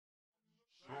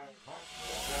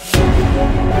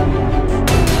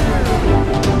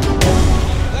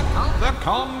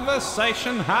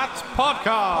Conversation Hat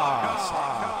Podcast.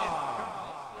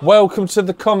 Welcome to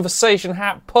the Conversation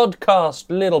Hat Podcast,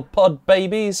 little pod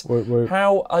babies. Wait.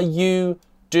 How are you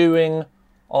doing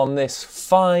on this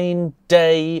fine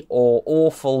day or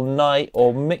awful night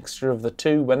or mixture of the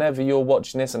two, whenever you're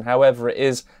watching this and however it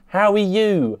is? How are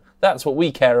you? That's what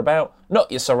we care about, not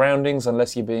your surroundings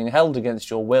unless you're being held against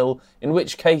your will, in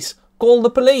which case, call the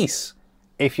police.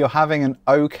 If you're having an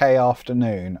okay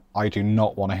afternoon, I do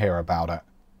not want to hear about it.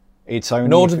 It's only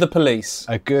Nor do the police.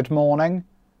 A good morning,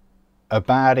 a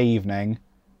bad evening,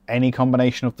 any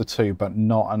combination of the two, but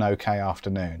not an okay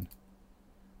afternoon.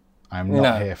 I'm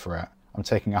not here for it. I'm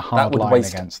taking a hard line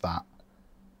against that.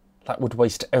 That would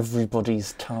waste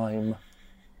everybody's time.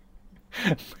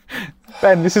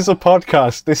 Ben, this is a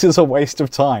podcast. This is a waste of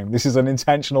time. This is an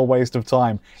intentional waste of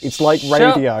time. It's like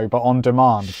radio, but on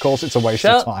demand. Of course it's a waste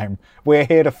of time. We're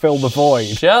here to fill the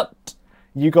void.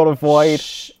 You got a void.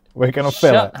 We're going to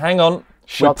fill it. Hang on.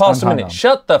 We're past a minute.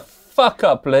 Shut the fuck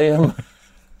up, Liam.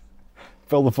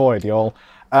 Fill the void, y'all.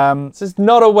 This is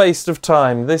not a waste of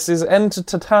time. This is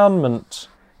entertainment.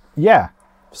 Yeah.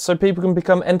 So people can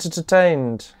become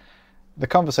entertained. The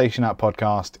Conversation Hat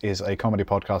Podcast is a comedy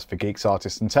podcast for geeks,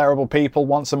 artists and terrible people.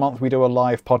 Once a month we do a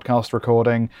live podcast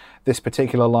recording. This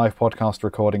particular live podcast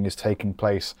recording is taking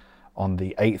place on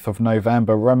the 8th of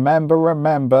November.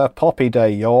 Remember, Poppy Day,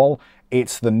 y'all.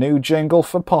 It's the new jingle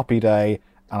for Poppy Day,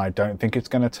 and I don't think it's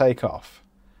going to take off.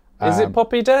 Is it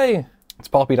Poppy Day? It's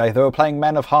Poppy Day. They were playing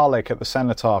Men of Harlech at the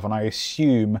Cenotaph, and I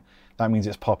assume that means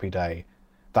it's Poppy Day.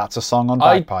 That's a song on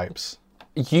bagpipes.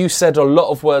 You said a lot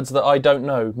of words that I don't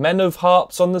know. Men of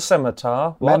Harps on the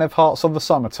Scimitar. What? Men of Hearts of the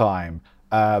Summertime.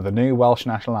 The new Welsh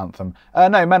national anthem.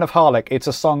 No, Men of Harlech. It's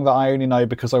a song that I only know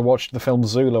because I watched the film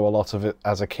Zulu a lot of it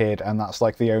as a kid, and that's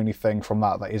like the only thing from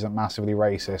that isn't massively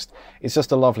racist. It's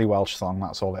just a lovely Welsh song,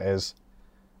 that's all it is.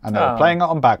 And they were playing it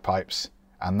on bagpipes,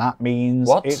 and that means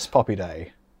it's Poppy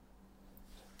Day.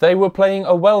 They were playing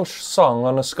a Welsh song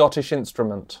on a Scottish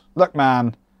instrument. Look,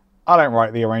 man, I don't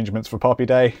write the arrangements for Poppy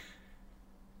Day.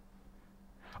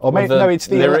 Or maybe, no, it's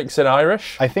the lyrics in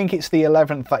Irish? I think it's the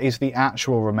 11th that is the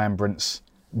actual Remembrance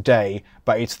Day,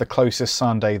 but it's the closest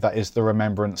Sunday that is the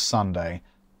Remembrance Sunday.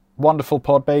 Wonderful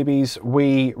pod babies,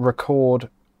 we record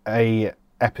a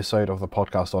episode of the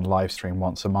podcast on Livestream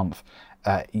once a month.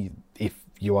 If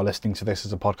you are listening to this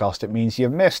as a podcast, it means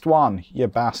you've missed one, you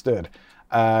bastard.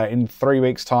 In 3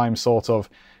 weeks' time, sort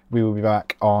of, we will be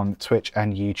back on Twitch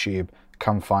and YouTube.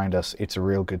 Come find us. It's a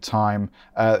real good time.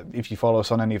 If you follow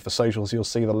us on any of the socials, you'll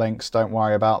see the links. Don't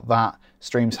worry about that.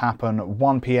 Streams happen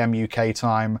 1 p.m. UK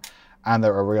time, and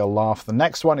they're a real laugh. The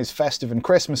next one is festive and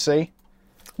Christmassy,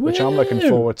 which I'm looking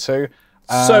forward to.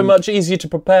 So much easier to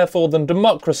prepare for than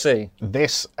democracy.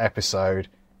 This episode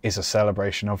is a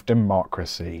celebration of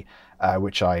democracy,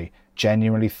 which I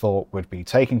genuinely thought would be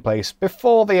taking place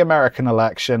before the American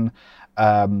election.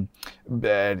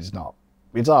 It's not.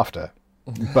 It's after.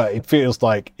 But it feels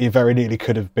like it very nearly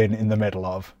could have been in the middle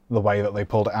of the way that they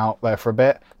pulled it out there for a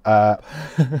bit.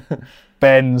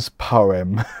 Ben's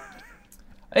poem.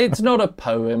 It's not a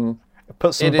poem.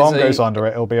 Put some bongos under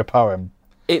it, it'll be a poem.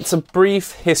 It's a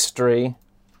brief history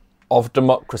of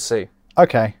democracy.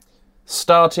 Okay.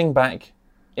 Starting back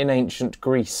in ancient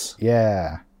Greece.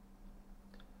 Yeah.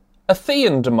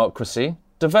 Athenian democracy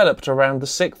developed around the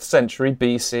 6th century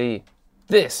BC.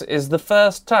 This is the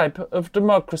first type of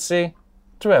democracy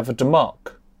to ever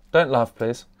democ. Don't laugh,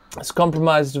 please. It's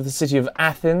comprised of the city of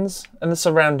Athens and the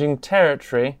surrounding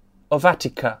territory of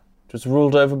Attica. It was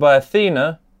ruled over by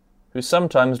Athena, who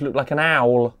sometimes looked like an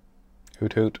owl.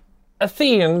 Hoot hoot.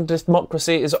 Athenian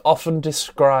democracy is often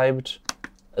described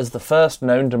as the first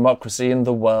known democracy in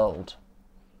the world.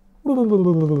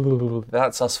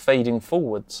 That's us fading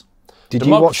forwards. Did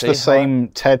you watch the same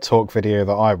TED Talk video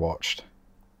that I watched?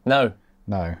 No.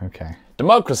 No, okay.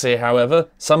 Democracy, however,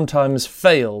 sometimes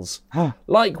fails.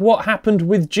 Like what happened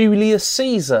with Julius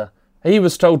Caesar. He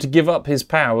was told to give up his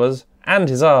powers and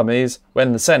his armies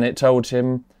when the Senate told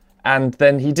him, and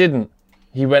then he didn't.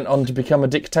 He went on to become a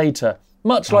dictator,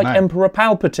 much like Emperor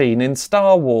Palpatine in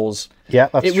Star Wars. Yeah,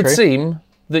 that's true. It would seem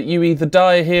that you either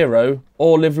die a hero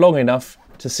or live long enough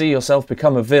to see yourself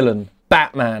become a villain.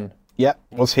 Batman. Yep.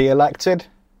 Was he elected?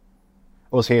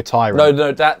 Or was he a tyrant?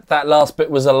 No, that last bit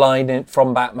was a line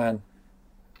from Batman.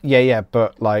 Yeah,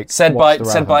 but like... Said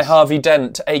by Harvey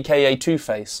Dent, a.k.a.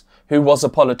 Two-Face, who was a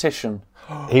politician.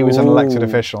 He was an elected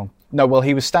official. No, well,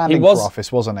 he was standing for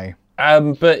office, wasn't he?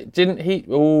 But didn't he...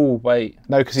 Oh, wait.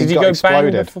 No, because he got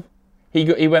exploded.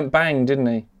 He went bang, didn't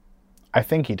he? I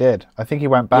think he did. I think he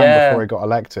went bang before he got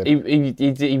elected. He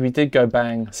did go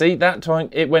bang. See, that time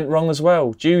it went wrong as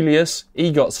well. Julius,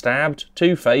 he got stabbed.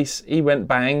 Two-Face, he went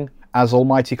bang. As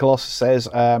Almighty Colossus says,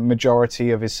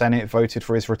 majority of his Senate voted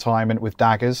for his retirement with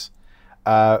daggers.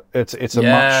 It's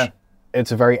a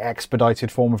very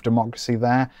expedited form of democracy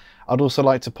there. I'd also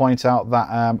like to point out that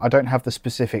I don't have the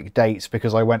specific dates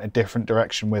because I went a different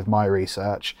direction with my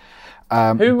research.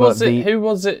 Who was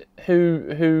it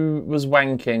who was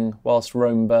wanking whilst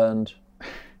Rome burned?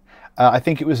 I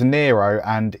think it was Nero,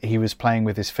 and he was playing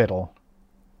with his fiddle,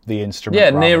 the instrument. Yeah,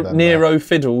 Nero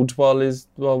fiddled while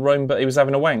Rome, but he was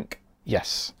having a wank.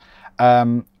 Yes.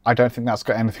 I don't think that's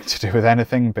got anything to do with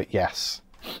anything, but yes.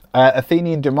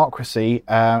 Athenian democracy,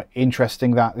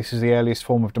 interesting that this is the earliest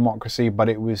form of democracy, but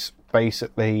it was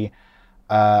basically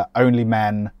only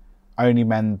men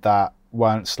that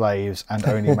weren't slaves, and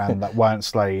only men that weren't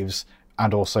slaves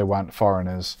and also weren't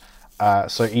foreigners.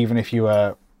 So even if you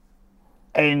were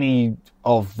any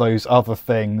of those other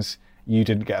things, you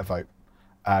didn't get a vote.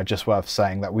 Just worth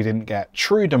saying that we didn't get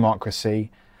true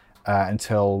democracy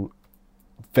until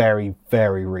very,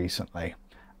 very recently.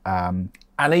 And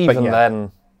even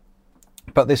then...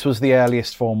 But this was the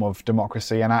earliest form of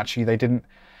democracy, and actually they didn't...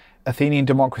 Athenian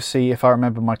democracy, if I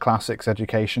remember my classics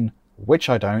education, which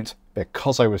I don't,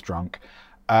 because I was drunk,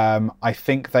 I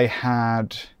think they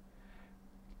had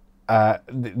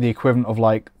the equivalent of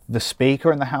like the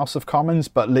Speaker in the House of Commons,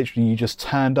 but literally you just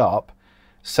turned up,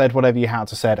 said whatever you had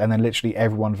to say, and then literally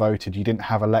everyone voted. You didn't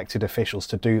have elected officials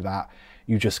to do that.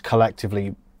 You just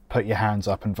collectively put your hands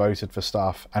up and voted for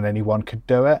stuff, and anyone could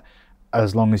do it,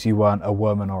 as long as you weren't a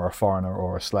woman or a foreigner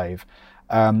or a slave.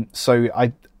 So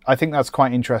I think that's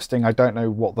quite interesting. I don't know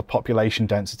what the population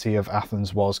density of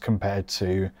Athens was compared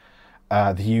to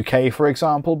the UK, for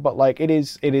example, but like it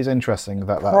is interesting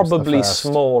that probably was the first.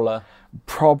 Smaller.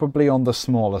 Probably on the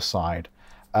smaller side.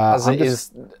 As it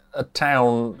is a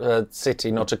town, a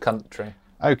city, not a country.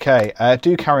 Okay,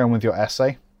 do carry on with your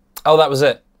essay. Oh, that was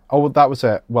it. Oh, that was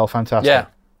it. Well, fantastic. Yeah,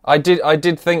 I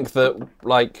did think that,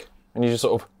 like, and you just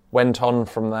sort of went on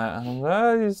from that.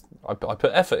 I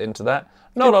put effort into that.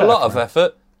 Not a lot of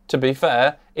effort, to be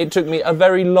fair. It took me a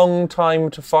very long time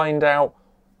to find out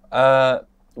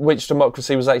which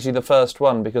democracy was actually the first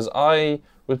one, because I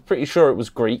was pretty sure it was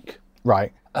Greek.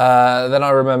 Right. Then I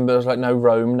remember, I was like, no,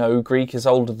 Rome. No, Greek is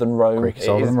older than Rome. Greek is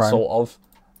older than Rome. Sort of.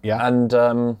 Yeah. And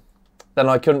then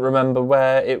I couldn't remember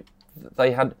where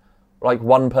they had like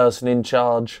one person in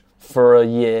charge for a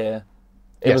year.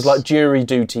 It was like jury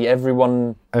duty.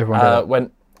 Everyone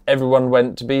went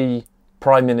to be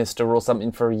prime minister or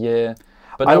something for a year.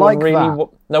 But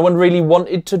no one really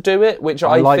wanted to do it, which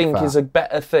I think is a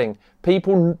better thing.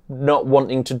 People not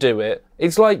wanting to do it.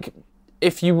 It's like,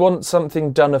 if you want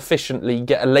something done efficiently,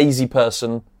 get a lazy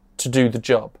person to do the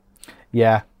job.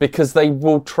 Yeah. Because they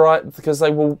will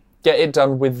get it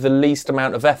done with the least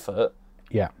amount of effort.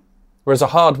 Yeah. Whereas a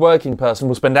hard-working person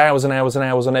will spend hours and hours and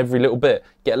hours on every little bit.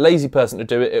 Get a lazy person to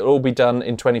do it, it'll all be done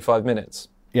in 25 minutes.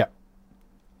 Yeah.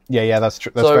 Yeah, that's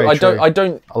true. That's very true. I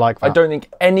like that. I don't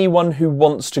think anyone who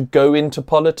wants to go into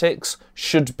politics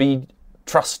should be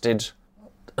trusted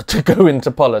to go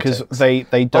into politics. Because they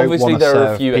don't want to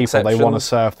serve people, exceptions. They want to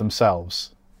serve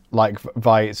themselves. Like,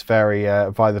 by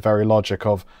the very logic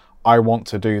of, I want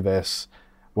to do this.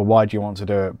 Well, why do you want to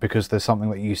do it? Because there's something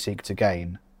that you seek to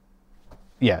gain.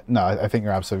 Yeah, no, I think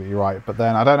you're absolutely right. But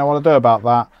then I don't know what to do about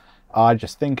that. I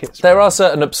just think it's... There are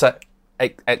certain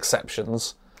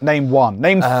exceptions. Name one.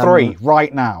 Name three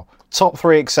right now. Top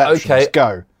three exceptions. Okay.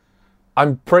 Go.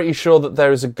 I'm pretty sure that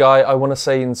there is a guy, I want to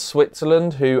say in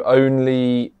Switzerland, who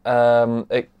only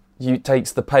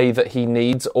takes the pay that he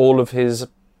needs. All of his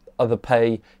other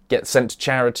pay gets sent to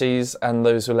charities and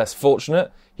those who are less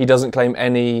fortunate. He doesn't claim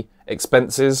any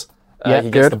expenses. He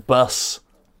gets the bus.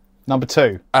 Number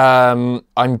two. I'm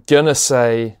gonna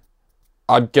say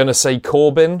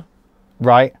Corbyn.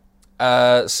 Right.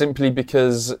 Simply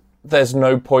because there's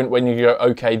no point when you go,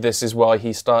 okay, this is why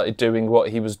he started doing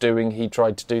what he was doing. He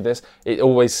tried to do this. It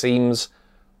always seems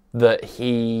that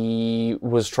he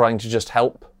was trying to just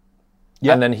help.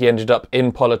 Yep. And then he ended up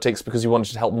in politics because he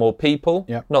wanted to help more people,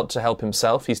 not to help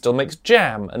himself. He still makes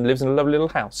jam and lives in a lovely little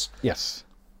house. Yes.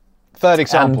 Third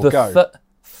example, and go.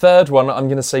 Third one, I'm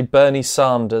going to say Bernie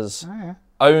Sanders. Oh, yeah.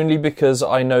 Only because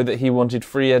I know that he wanted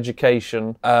free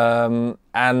education.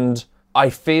 And I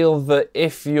feel that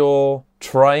if you're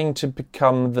trying to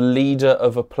become the leader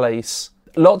of a place,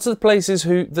 lots of places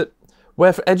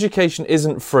where education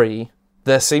isn't free,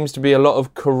 there seems to be a lot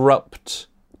of corrupt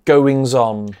goings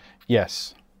on.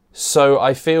 Yes. So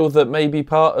I feel that maybe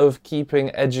part of keeping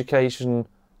education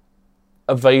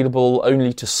available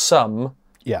only to some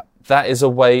that is a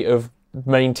way of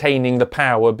maintaining the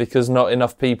power because not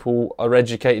enough people are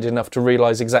educated enough to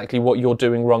realise exactly what you're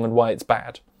doing wrong and why it's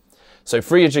bad. So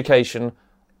free education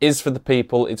is for the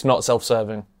people, it's not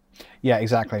self-serving. Yeah,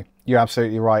 exactly. You're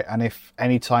absolutely right. And if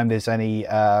any time there's any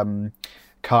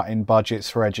cut in budgets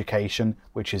for education,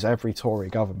 which is every Tory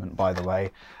government, by the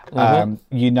way,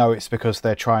 you know it's because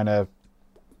they're trying to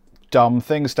dumb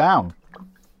things down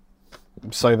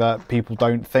so that people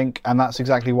don't think. And that's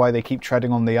exactly why they keep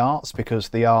treading on the arts, because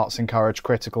the arts encourage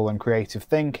critical and creative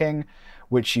thinking,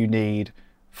 which you need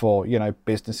for, you know,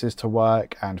 businesses to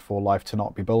work and for life to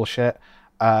not be bullshit.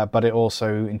 But it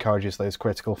also encourages those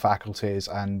critical faculties,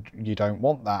 and you don't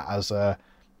want that as a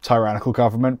tyrannical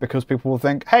government, because people will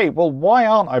think, hey, well, why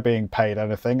aren't I being paid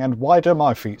anything, and why do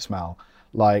my feet smell?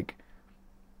 Like,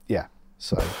 yeah,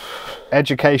 so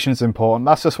education's important.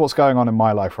 That's just what's going on in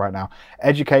my life right now.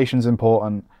 Education's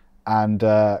important, and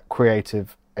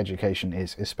creative education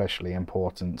is especially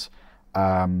important.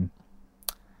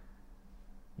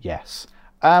 Yes.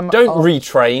 Don't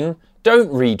retrain.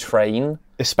 Don't retrain.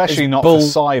 Especially not for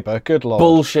cyber, good lord.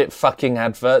 Bullshit fucking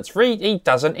adverts. He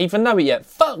doesn't even know it yet.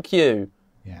 Fuck you.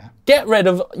 Yeah. Get rid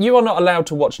of... You are not allowed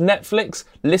to watch Netflix,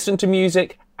 listen to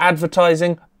music,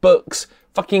 advertising, books,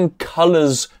 fucking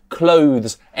colours,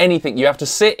 clothes, anything. You have to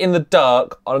sit in the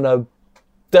dark on a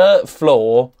dirt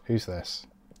floor. Who's this?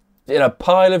 In a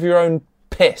pile of your own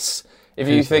piss. If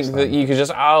you think that you could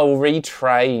just,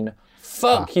 retrain.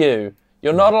 Fuck you.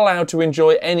 You're not allowed to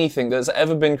enjoy anything that's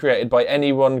ever been created by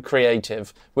anyone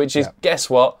creative, which is,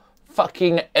 guess what?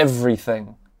 Fucking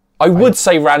everything. I would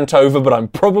say rant over, but I'm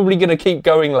probably going to keep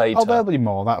going later. Oh, there'll be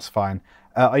more. That's fine.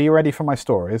 Are you ready for my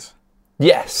stories?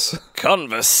 Yes.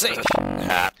 Conversation.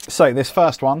 So, this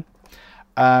first one,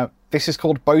 this is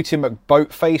called Boaty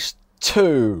McBoatface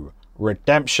 2,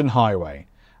 Redemption Highway.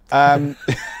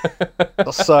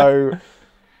 So,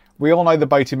 we all know the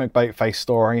Boaty McBoatface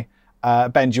story.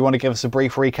 Ben, do you want to give us a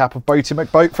brief recap of Boaty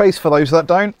McBoatface for those that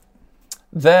don't?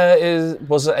 There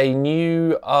was a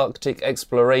new Arctic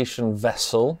exploration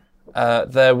vessel.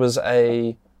 There was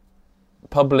a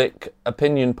public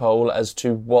opinion poll as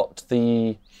to what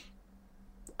the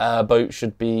boat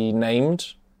should be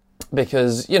named.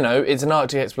 Because, you know, it's an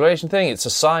Arctic exploration thing, it's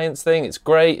a science thing, it's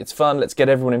great, it's fun, let's get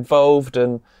everyone involved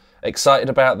and excited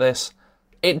about this.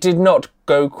 It did not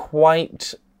go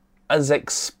quite as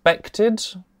expected.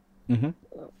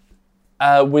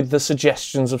 With the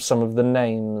suggestions of some of the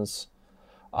names.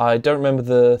 I don't remember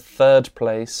the third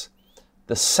place.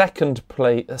 The second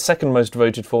most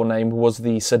voted for name was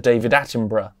the Sir David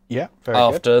Attenborough. Yeah, very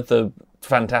after the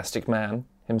fantastic man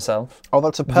himself. Oh,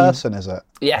 that's a person, is it?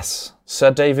 Yes,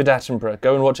 Sir David Attenborough.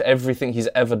 Go and watch everything he's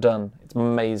ever done. It's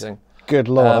amazing. Good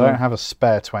lord, I don't have a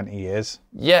spare 20 years.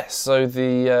 Yes, so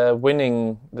the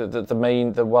winning, the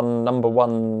number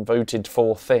one voted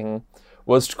for thing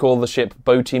was to call the ship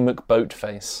Boaty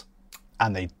McBoatface.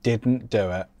 And they didn't do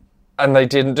it.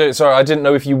 Sorry, I didn't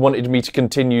know if you wanted me to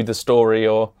continue the story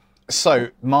or... So,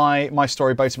 my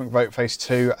story, Boaty McBoatface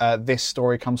 2, this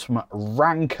story comes from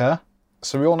Ranker.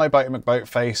 So we all know Boaty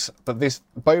McBoatface, but this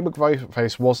Boaty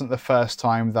McBoatface wasn't the first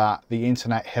time that the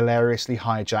internet hilariously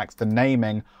hijacked the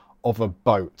naming of a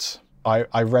boat.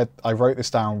 I wrote this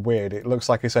down weird. It looks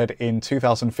like it said in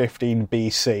 2015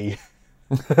 BC.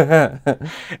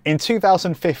 In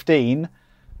 2015,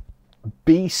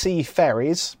 BC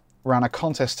Ferries ran a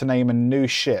contest to name a new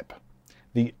ship.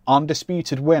 The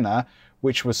undisputed winner,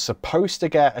 which was supposed to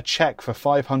get a check for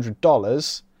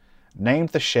 $500, named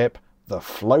the ship the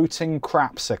Floating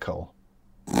Crapsicle.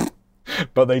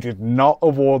 But they did not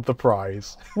award the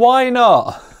prize. Why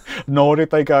not? Nor did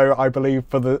they go, I believe,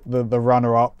 for the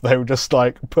runner-up. They were just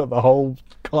like, put the whole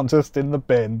contest in the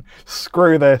bin.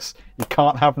 Screw this. You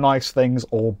can't have nice things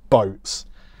or boats.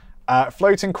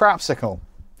 Floating Crapsicle.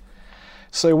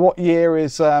 So what year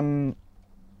was Boaty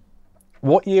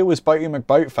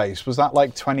McBoatface? Was that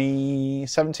like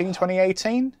 2017,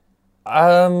 2018?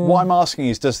 What I'm asking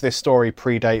is, does this story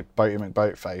predate Boaty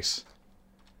McBoatface?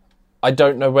 I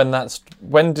don't know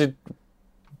when did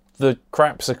the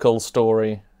Crapsicle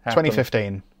story happen?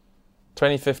 2015.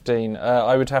 2015.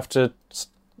 I would have to...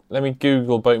 Let me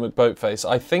Google Boaty McBoatface.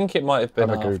 I think it might have been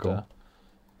after. Google.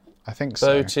 I think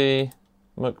so. Boaty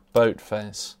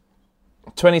McBoatface.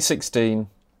 2016.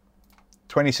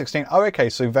 2016. Oh, okay.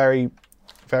 So very,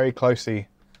 very closely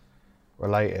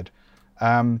related.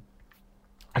 I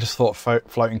just thought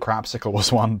Floating Crapsicle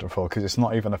was wonderful because it's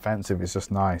not even offensive. It's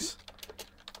just nice.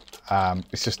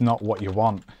 It's just not what you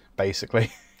want,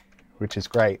 basically, which is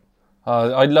great.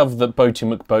 I love that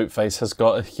Boaty McBoatface has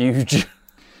got a huge...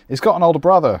 It's got an older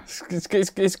brother.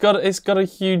 It's got a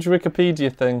huge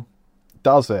Wikipedia thing.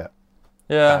 Does it?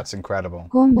 Yeah. That's incredible.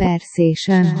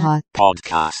 Conversation hot.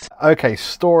 Podcast. Okay,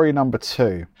 story number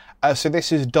 2. So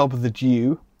this is Dub the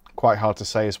Dew. Quite hard to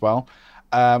say as well.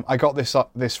 I got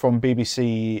this from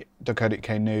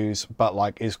BBC.co.uk News,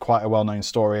 but is quite a well-known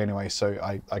story anyway, so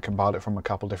I compiled it from a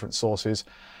couple different sources.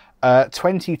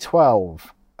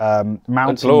 2012. A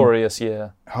glorious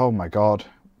year. Oh my God.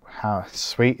 How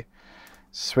sweet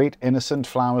innocent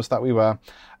flowers that we were.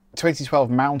 2012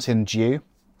 Mountain Dew,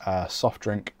 soft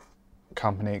drink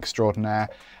company extraordinaire.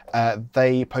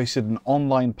 They posted an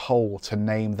online poll to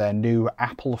name their new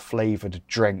apple-flavoured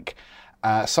drink.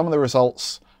 Some of the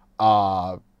results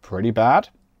are pretty bad.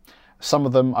 Some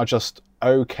of them are just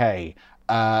okay.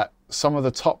 Some of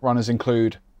the top runners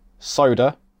include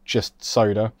soda, just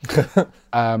soda.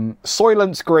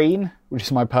 Soylent Green, which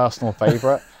is my personal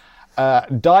favourite.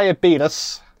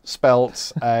 Diabetes,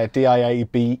 spelt Diabeetus.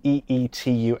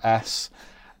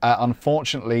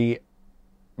 Unfortunately,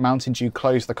 Mountain Dew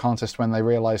closed the contest when they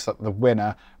realised that the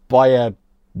winner, by a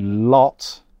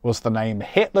lot, was the name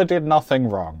Hitler Did Nothing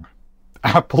Wrong.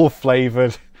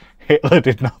 Apple-flavoured Hitler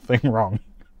Did Nothing Wrong.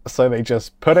 So they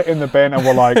just put it in the bin and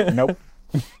were like, nope.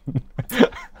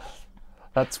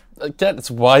 That's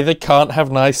why they can't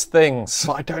have nice things.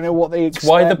 But I don't know what they expected. It's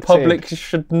why the public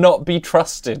should not be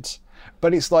trusted.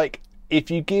 But it's like, if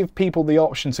you give people the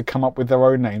option to come up with their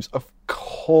own names, of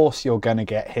course you're going to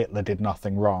get Hitler Did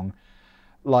Nothing Wrong.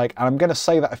 And I'm going to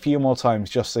say that a few more times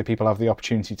just so people have the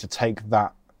opportunity to take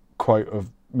that quote of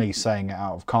me saying it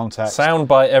out of context.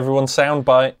 Soundbite, everyone,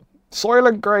 soundbite.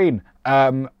 Soylent Green.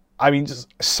 Just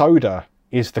soda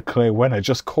is the clear winner.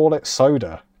 Just call it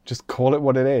soda. Just call it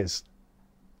what it is.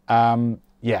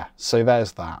 Yeah, so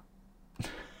there's that.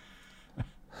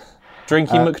 Drinky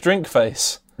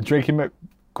McDrinkface. Drinky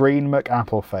McGreen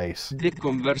McAppleface. The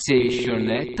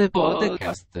Conversationette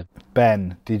Podcast.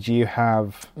 Ben, did you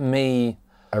have Me.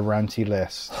 a ranty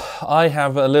list? I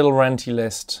have a little ranty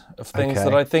list of things Okay.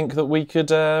 that I think that we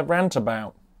could rant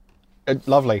about.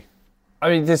 Lovely. I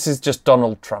mean, this is just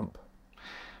Donald Trump.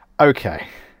 Okay.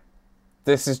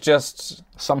 This is just...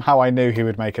 Somehow I knew he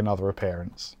would make another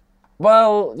appearance.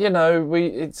 Well, I've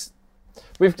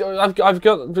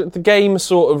got the game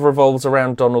sort of revolves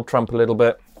around Donald Trump a little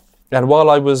bit, and while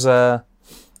I was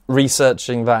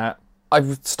researching that,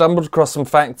 I've stumbled across some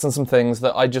facts and some things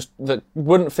that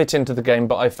wouldn't fit into the game,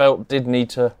 but I felt did need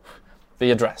to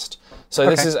be addressed. So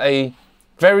This is a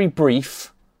very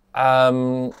brief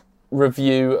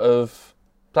review of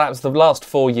perhaps the last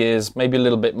 4 years, maybe a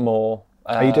little bit more.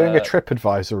 Are you doing a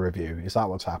TripAdvisor review? Is that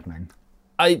what's happening?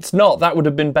 It's not. That would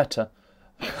have been better.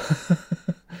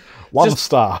 One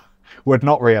star. Would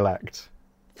not re-elect.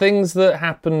 Things that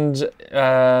happened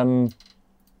in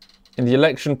the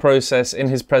election process, in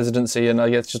his presidency, and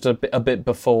I guess just a bit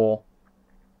before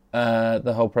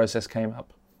the whole process came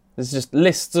up. There's just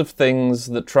lists of things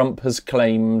that Trump has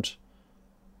claimed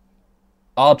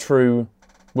are true,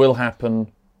 will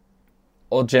happen,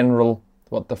 or general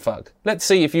what the fuck. Let's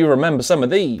see if you remember some of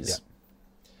these. Yeah.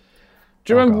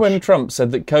 Do you remember when Trump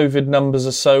said that COVID numbers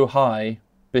are so high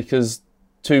because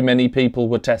too many people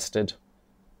were tested?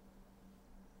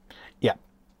 Yeah.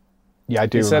 Yeah, I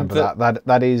do remember that.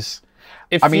 That is...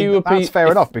 That's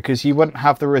fair enough, because you wouldn't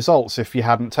have the results if you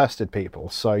hadn't tested people.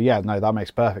 So, yeah, no, that makes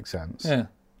perfect sense. Yeah.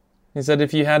 He said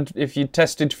if you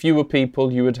tested fewer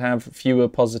people, you would have fewer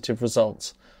positive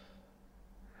results.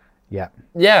 Yeah.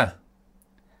 Yeah.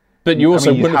 But you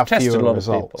also wouldn't have tested a lot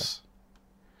results. of people.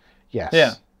 Yes.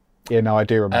 Yeah. Yeah, no, I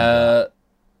do remember that.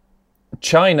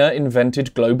 China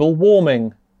invented global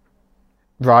warming.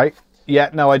 Right. Yeah,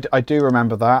 no, I do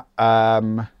remember that.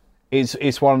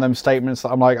 It's one of them statements that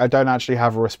I'm like, I don't actually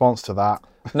have a response to that.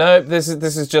 No, this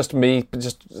is just me,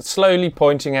 just slowly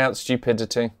pointing out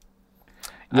stupidity.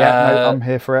 Yeah, no, I'm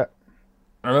here for it.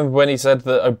 I remember when he said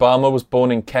that Obama was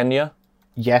born in Kenya.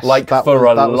 Yes, that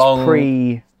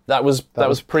was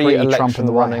pre-election Trump in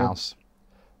the running. White House.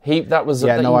 He went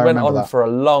on for a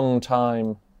long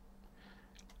time.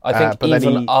 I think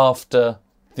even after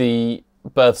the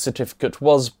birth certificate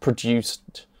was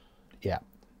produced. Yeah.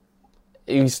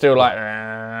 He's still like,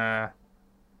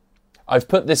 I've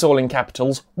put this all in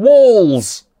capitals.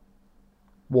 Walls!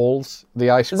 Walls? The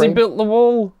ice cream? Has he built the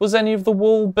wall? Was any of the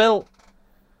wall built?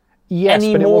 Yes,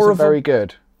 but it wasn't very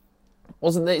good.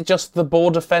 Wasn't it just the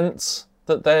border fence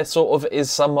that there sort of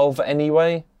is some of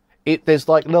anyway? There's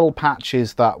like little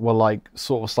patches that were like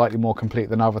sort of slightly more complete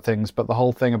than other things, but the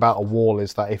whole thing about a wall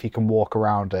is that if you can walk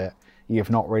around it,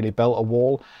 you've not really built a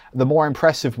wall. The more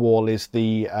impressive wall is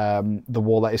the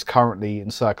wall that is currently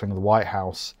encircling the White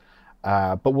House.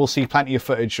 But we'll see plenty of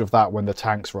footage of that when the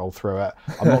tanks roll through it.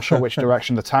 I'm not sure which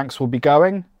direction the tanks will be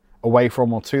going, away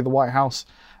from or to the White House.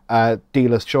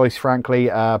 dealer's choice, frankly,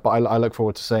 but I look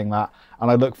forward to seeing that. And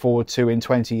I look forward to, in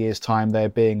 20 years' time, there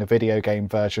being a video game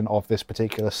version of this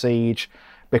particular Siege,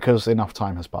 because enough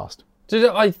time has passed.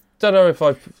 I don't know if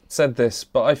I've said this,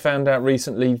 but I found out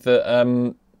recently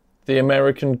that the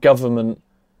American government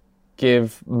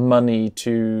give money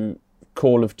to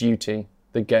Call of Duty,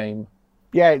 the game.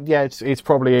 Yeah, it's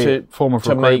probably a form of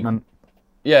recruitment.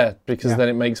 Because then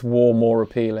it makes war more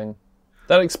appealing.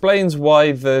 That explains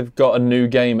why they've got a new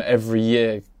game every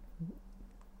year,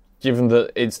 given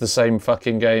that it's the same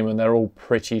fucking game and they're all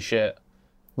pretty shit.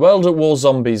 World at War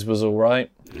Zombies was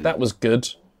alright. That was good.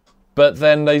 But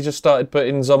then they just started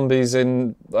putting zombies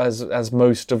in as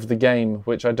most of the game,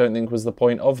 which I don't think was the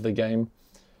point of the game.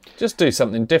 Just do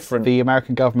something different. The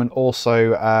American government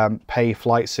also pay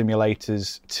flight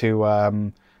simulators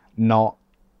to not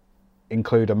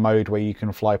include a mode where you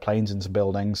can fly planes into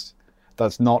buildings.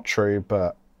 That's not true,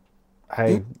 but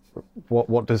hey,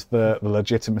 what does the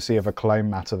legitimacy of a claim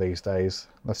matter these days?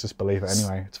 Let's just believe it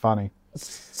anyway. It's funny.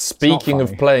 Speaking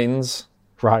of planes...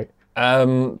 Right.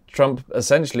 Trump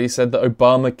essentially said that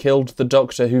Obama killed the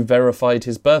doctor who verified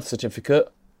his birth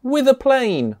certificate with a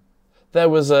plane. There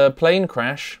was a plane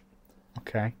crash.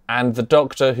 Okay. And the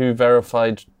doctor who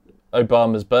verified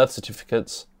Obama's birth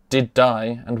certificates did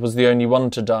die and was the only one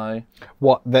to die.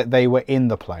 What, that they were in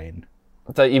the plane?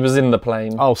 That he was in the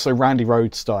plane. Oh, so Randy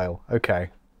Rhoads style. Okay.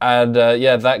 And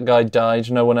that guy died,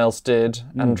 no one else did.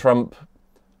 And Trump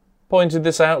pointed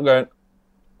this out going,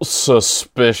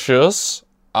 suspicious?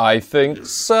 I think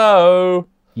so.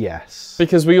 Yes.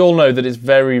 Because we all know that it's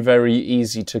very, very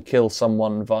easy to kill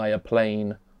someone via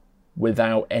plane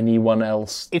without anyone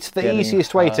else. It's the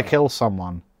easiest way to kill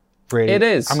someone, really. It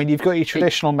is. I mean, you've got your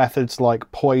traditional methods like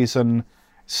poison,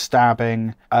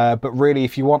 stabbing, but really,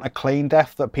 if you want a clean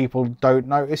death that people don't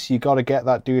notice, you got to get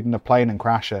that dude in a plane and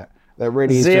crash it. That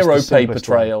really is zero just the paper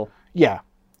trail. Way. Yeah,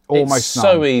 almost it's none.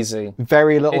 so easy.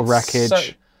 Very little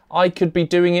wreckage. I could be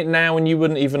doing it now and you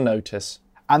wouldn't even notice.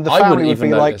 And the family would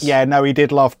be like, yeah, no, he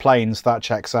did love planes. That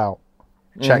checks out.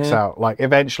 Checks out. Like,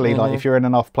 eventually, like, if you're in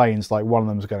enough planes, like, one of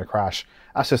them's going to crash.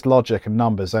 That's just logic and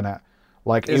numbers, isn't it?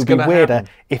 Like, it would be weirder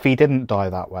if he didn't die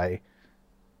that way,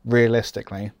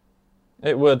 realistically.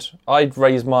 It would. I'd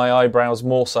raise my eyebrows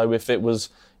more so if it was,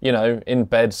 in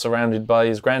bed surrounded by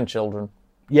his grandchildren.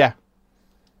 Yeah.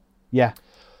 Yeah.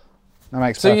 That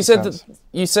makes so sense.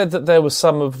 You said that there were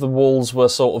some of the walls were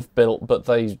sort of built, but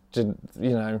they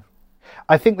didn't,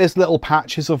 I think there's little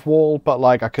patches of wall, but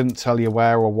like I couldn't tell you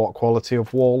where or what quality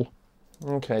of wall.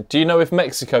 Okay. Do you know if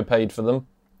Mexico paid for them?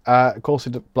 Of course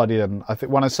it bloody didn't. I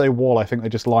think when I say wall, I think they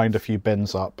just lined a few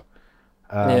bins up.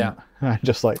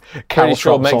 Just like pretty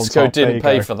sure Mexico didn't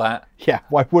pay for that. Yeah.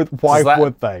 Why would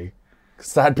they?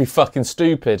 Because that'd be fucking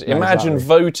stupid. Imagine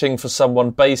voting for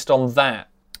someone based on that.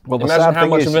 Well, imagine how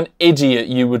much of an idiot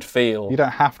you would feel. You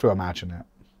don't have to imagine it.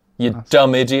 You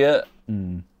dumb idiot.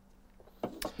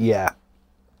 Yeah.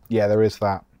 Yeah, there is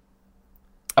that.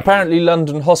 Apparently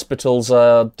London hospitals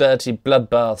are dirty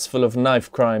bloodbaths full of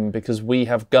knife crime because we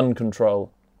have gun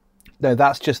control. No,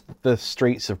 that's just the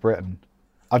streets of Britain.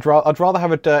 I'd rather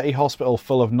have a dirty hospital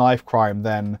full of knife crime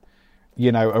than,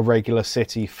 a regular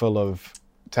city full of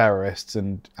terrorists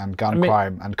and gun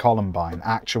crime and Columbine.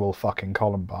 Actual fucking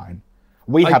Columbine.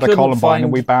 We had a Columbine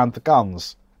and we banned the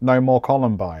guns. No more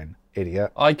Columbine,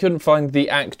 idiot. I couldn't find the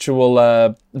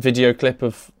actual video clip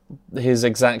of his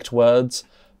exact words,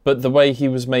 but the way he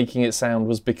was making it sound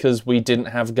was because we didn't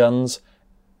have guns,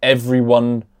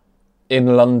 everyone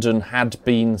in London had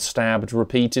been stabbed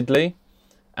repeatedly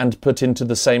and put into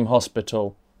the same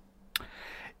hospital.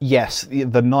 Yes,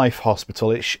 the knife hospital.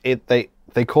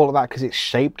 They call it that because it's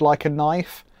shaped like a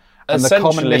knife. And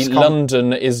essentially,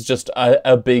 London is just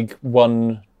a big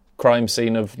one crime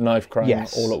scene of knife crime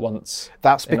all at once.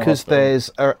 That's because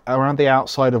there's around the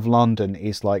outside of London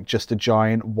is like just a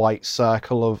giant white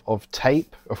circle of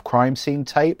tape, of crime scene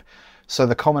tape. So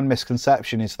the common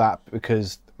misconception is that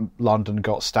because London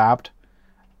got stabbed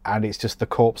and it's just the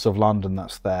corpse of London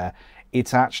that's there.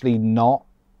 It's actually not,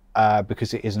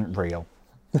 because it isn't real.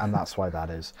 And that's why that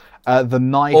is. The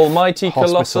knife Almighty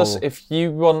hospital... Colossus, if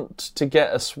you want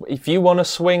to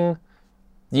swing,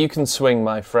 you can swing,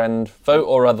 my friend. Vote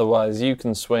or otherwise, you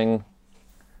can swing.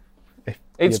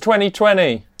 It's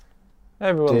 2020.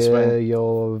 Everyone swing.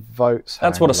 Your votes.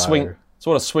 That's what a swing. That's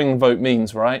what a swing vote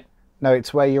means, right? No,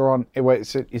 it's where you're on.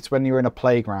 It's when you're in a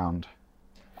playground.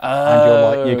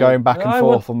 And you're going back and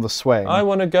forth on the swing. I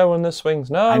want to go on the swings.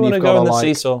 No, I want to go on the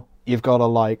seesaw. You've got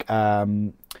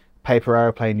to paper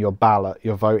airplane your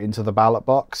vote into the ballot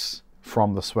box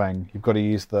from the swing. You've got to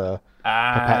use the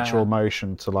perpetual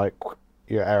motion to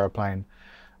your aeroplane.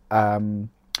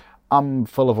 I'm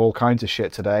full of all kinds of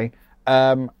shit today.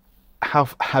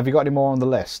 Have you got any more on the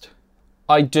list?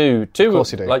 I do. Two, of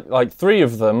course you do. Like 3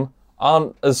 of them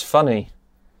aren't as funny.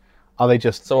 Are they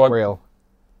just real?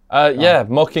 Yeah,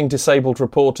 mocking disabled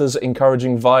reporters,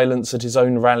 encouraging violence at his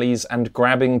own rallies, and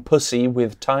grabbing pussy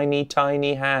with tiny,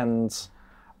 tiny hands.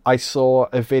 I saw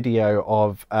a video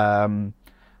of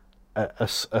a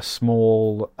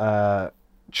small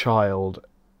child.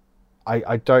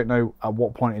 I don't know at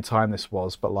what point in time this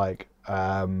was, but like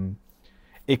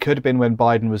it could have been when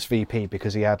Biden was VP,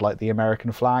 because he had like the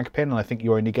American flag pin, and I think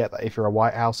you only get that if you're a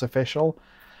White House official.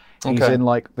 He's in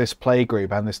like this play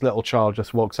group, and this little child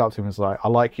just walks up to him and is like, "I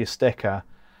like your sticker,"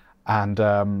 and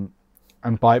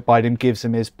Biden gives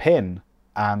him his pin,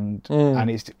 and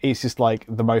it's just like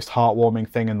the most heartwarming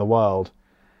thing in the world.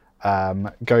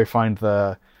 Go find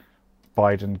the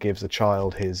Biden gives a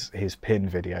child his pin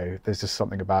video. There's just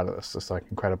something about it that's just like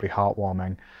incredibly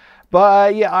heartwarming.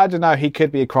 But yeah, I don't know. He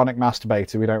could be a chronic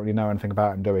masturbator. We don't really know anything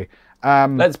about him, do we?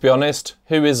 Let's be honest.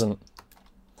 Who isn't?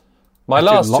 My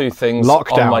last 2 things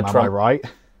lockdown, on my am I right?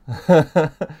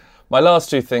 My last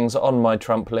 2 things on my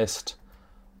Trump list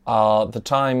are the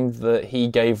time that he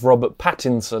gave Robert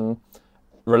Pattinson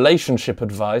relationship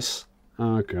advice.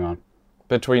 Oh God!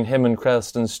 Between him and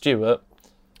Kirsten Stewart.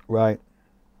 Right.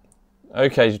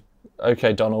 Okay,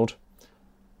 Donald.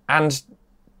 And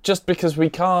just because we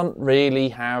can't really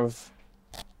have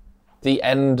the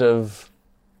end of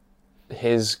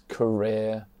his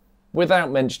career without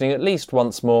mentioning at least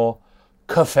once more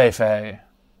Covfefe.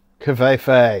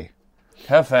 Covfefe.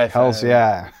 Hells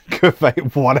yeah.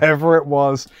 Covfefe, whatever it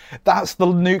was. That's the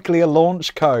nuclear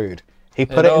launch code. He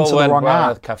put it into the wrong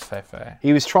app.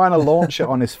 He was trying to launch it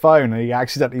on his phone and he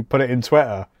accidentally put it in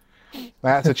Twitter. They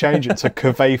had to change it to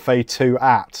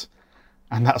Covfefe2@,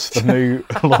 and that's the new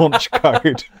launch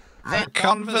code. The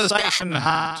conversation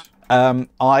hat.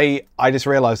 I just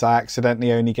realised I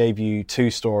accidentally only gave you 2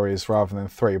 stories rather than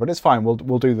 3, but it's fine. We'll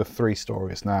do the 3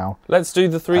 stories now. Let's do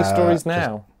the 3 stories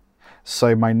now.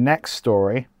 So my next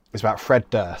story is about Fred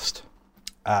Durst.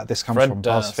 This comes from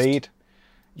BuzzFeed.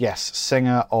 Yes,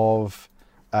 singer of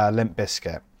Limp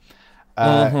Bizkit.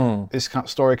 This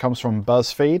story comes from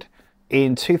BuzzFeed.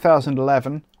 In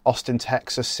 2011, Austin,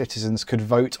 Texas citizens could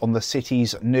vote on the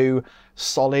city's new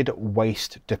solid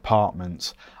waste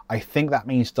department. I think that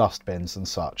means dustbins and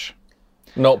such.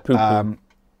 Not poo-poo.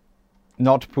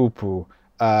 Not poo-poo.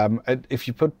 If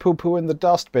you put poo-poo in the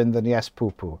dustbin, then yes,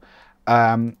 poo-poo.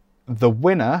 The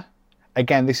winner,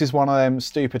 again, this is one of them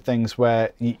stupid things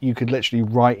where you could literally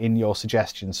write in your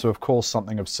suggestions. So, of course,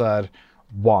 something absurd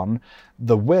won.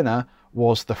 The winner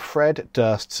was the Fred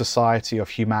Durst Society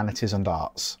of Humanities and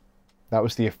Arts. That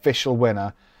was the official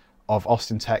winner of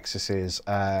Austin, Texas's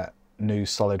new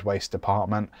solid waste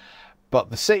department. But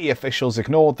the city officials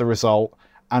ignored the result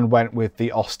and went with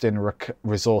the Austin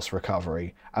Resource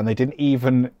Recovery. And they didn't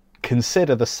even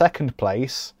consider the second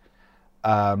place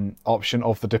option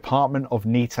of the Department of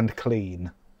Neat and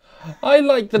Clean. I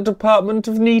like the Department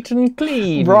of Neat and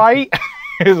Clean. Right?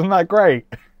 Isn't that great?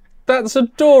 That's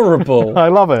adorable. I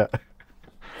love it.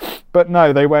 But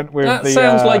no, they went with that the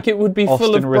sounds like it would be Austin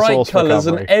full of bright Resource colours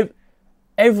Recovery. and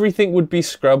everything would be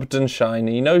scrubbed and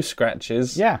shiny, no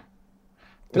scratches. Yeah.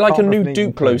 Like a Department new of Neat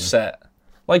and Clean. Duplo set.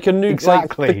 Like a new,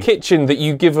 Exactly. like the kitchen that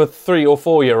you give a 3 or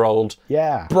 4-year-old.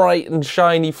 Yeah. Bright and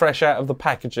shiny, fresh out of the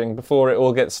packaging before it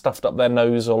all gets stuffed up their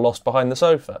nose or lost behind the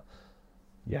sofa.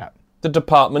 Yeah. The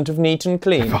Department of Neat and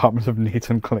Clean. Department of Neat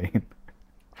and Clean.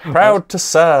 Proud to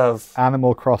serve.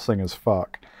 Animal Crossing as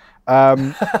fuck.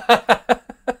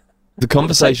 The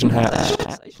conversation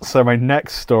hat. So my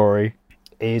next story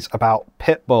is about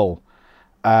Pitbull,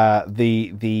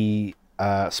 the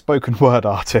spoken word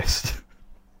artist,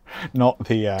 not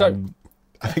the. I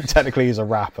think technically he's a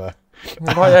rapper.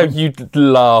 Why don't you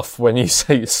laugh when you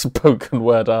say spoken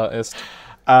word artist?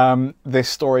 This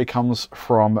story comes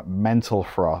from Mental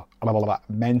Floss.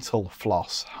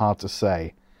 Hard to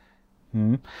say.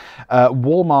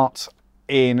 Walmart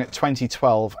in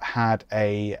 2012 had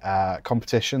a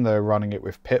competition. They were running it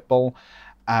with Pitbull.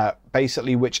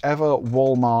 Basically, whichever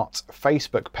Walmart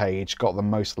Facebook page got the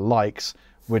most likes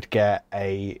would get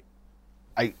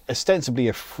ostensibly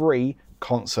a free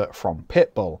concert from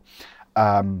Pitbull,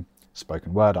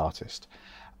 spoken word artist.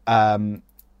 The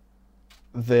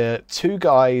 2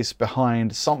 guys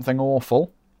behind Something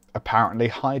Awful apparently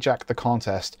hijacked the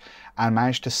contest and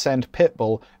managed to send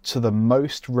Pitbull to the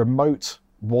most remote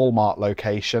Walmart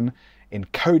location in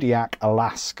Kodiak,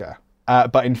 Alaska.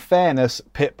 But in fairness,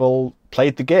 Pitbull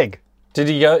played the gig. Did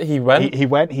he go? He went? He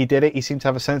went, he did it. He seemed to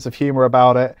have a sense of humour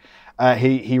about it.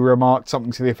 He remarked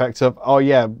something to the effect of, "Oh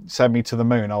yeah, send me to the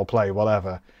moon, I'll play,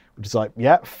 whatever." which is like,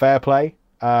 yeah, fair play.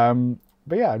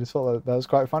 But yeah, I just thought that was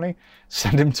quite funny.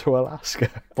 Send him to Alaska.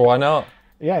 Why not?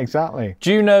 Yeah, exactly.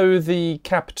 Do you know the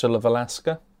capital of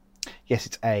Alaska? Yes,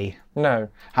 it's A. No.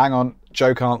 Hang on,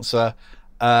 joke answer.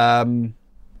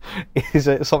 Is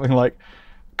it something like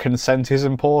consent is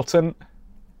important?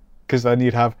 Because then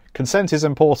you'd have consent is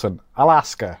important,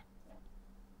 Alaska.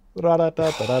 That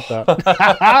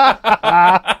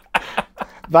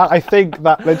I think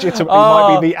that legitimately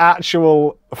might be the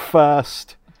actual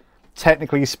first,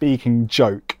 technically speaking,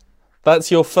 joke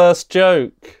That's your first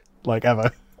joke. like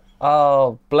ever,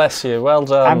 Oh, bless you. Well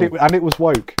done. and it was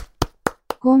woke.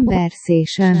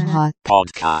 Conversation hot.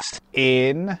 Podcast.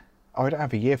 In I don't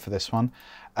have a year for this one.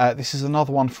 This is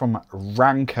another one from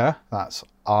Ranker. That's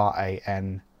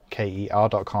RANKER.com.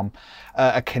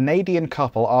 A Canadian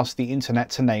couple asked the internet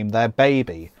to name their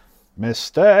baby.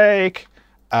 Mistake.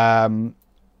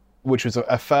 Which was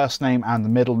a first name and the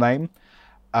middle name.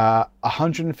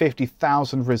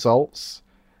 150,000 results,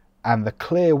 and the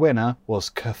clear winner was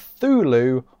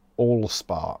Cthulhu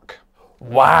Allspark.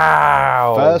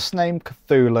 Wow. First name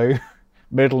Cthulhu,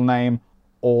 middle name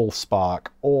Allspark.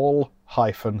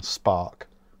 All-spark.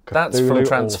 That's from Cthulhu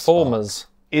Transformers. Allspark.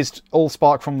 Is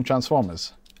Allspark from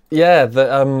Transformers? Yeah,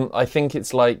 I think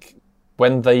it's like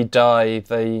when they die,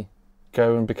 they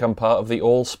go and become part of the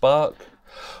Allspark.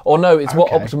 Or no, it's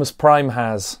what Okay. Optimus Prime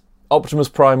has. Optimus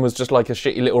Prime was just like a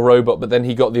shitty little robot, but then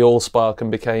he got the Allspark and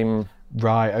became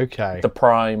Right, okay. the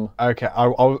Prime. Okay,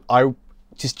 I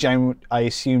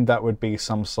assumed that would be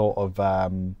some sort of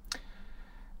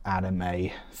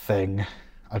anime thing.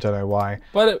 I don't know why.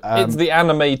 But it's the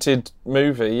animated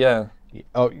movie, yeah.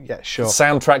 Oh, yeah, sure.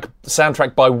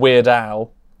 Soundtrack by Weird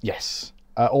Al. Yes.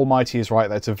 Almighty is right,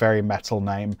 that's a very metal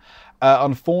name.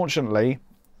 Unfortunately,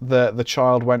 the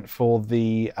child went for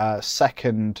the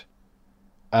second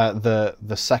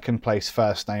place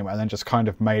first name and then just kind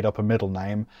of made up a middle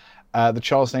name. The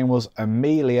child's name was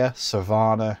Amelia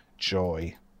Savannah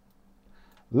Joy.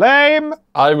 Lame!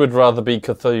 I would rather be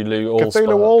Cthulhu Allspark.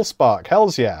 Cthulhu Allspark,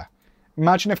 hells yeah.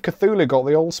 Imagine if Cthulhu got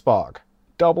the Allspark.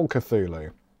 Double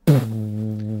Cthulhu.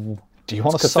 Do you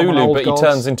want to summon Cthulhu, old but gods? he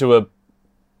turns into a...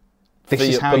 This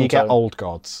is Fiat how you get Punto. old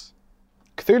gods.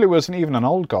 Cthulhu wasn't even an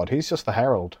old god, he's just the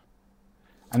herald.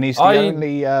 And he's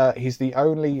the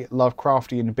only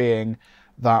Lovecraftian being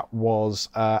that was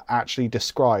actually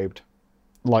described,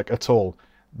 like, at all.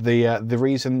 The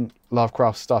reason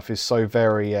Lovecraft stuff is so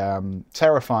very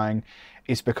terrifying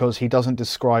is because he doesn't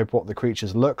describe what the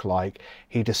creatures look like,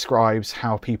 he describes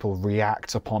how people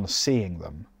react upon seeing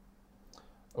them.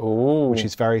 Ooh. Which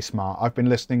is very smart. I've been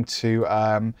listening to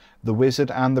The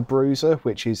Wizard and the Bruiser,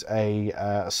 which is a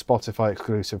Spotify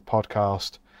exclusive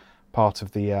podcast, part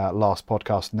of the Last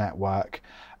Podcast Network.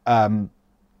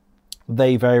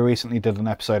 They very recently did an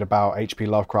episode about H.P.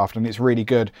 Lovecraft, and it's really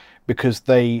good because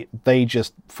they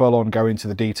just full on go into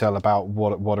the detail about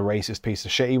what a racist piece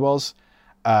of shit he was.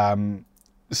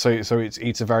 So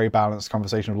it's a very balanced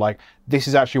conversation of like, this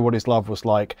is actually what his love was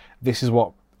like. This is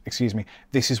what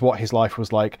his life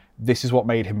was like. This is what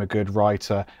made him a good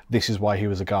writer. This is why he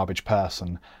was a garbage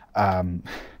person. And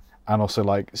also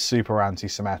like super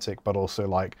anti-Semitic, but also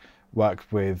like worked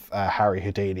with Harry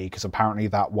Houdini because apparently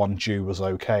that one Jew was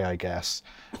okay, I guess.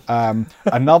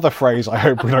 Another phrase I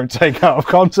hope we don't take out of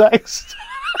context.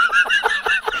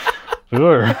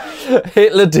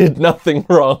 Hitler did nothing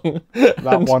wrong.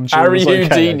 That one Jew Harry was okay, I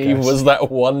Houdini guess. was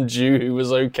that one Jew who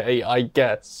was okay, I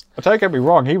guess. Don't get me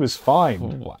wrong, he was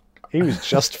fine. He was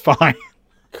just fine.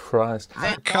 Christ.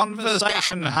 The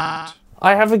conversation hat.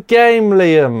 I have a game,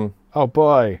 Liam. Oh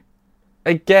boy.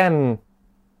 Again.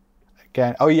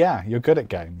 Oh yeah, you're good at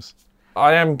games.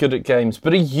 I am good at games,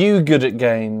 but are you good at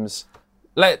games?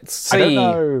 Let's see. I don't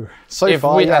know. So if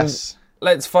far, we yes.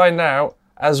 Let's find out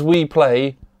as we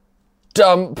play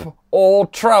Dump or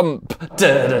Trump.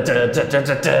 Da, da, da, da, da,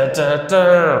 da, da,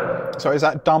 da. So is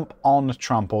that dump on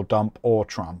Trump or dump or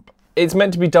Trump? It's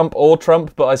meant to be Dump or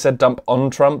Trump, but I said Dump on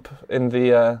Trump in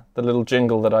the little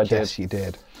jingle that I did. Yes, you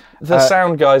did. The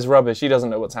sound guy's rubbish. He doesn't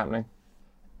know what's happening.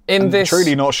 I'm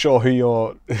truly not sure who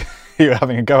you're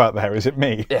having a go at there. Is it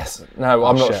me? Yes. No,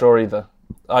 I'm not shit. sure either.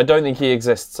 I don't think he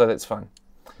exists, so that's fine.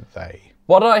 They.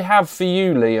 What I have for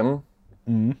you, Liam,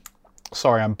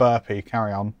 Sorry, I'm burpy.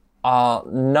 Carry on. are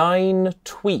 9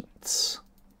 tweets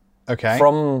Okay.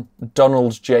 from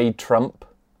Donald J. Trump,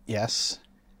 Yes.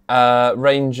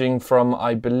 ranging from,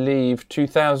 I believe,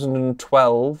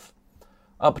 2012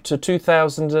 up to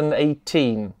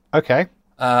 2018. Okay.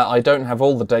 I don't have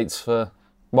all the dates for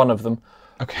one of them.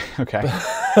 Okay.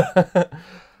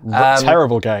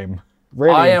 Terrible game.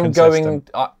 Really I am inconsistent.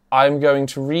 going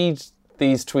to read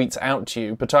these tweets out to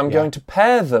you, but I'm going to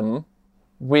pair them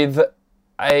with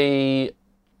a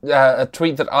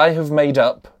tweet that I have made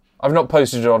up. I've not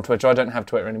posted it on Twitter. I don't have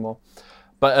Twitter anymore.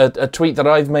 But a tweet that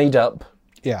I've made up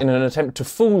in an attempt to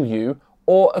fool you,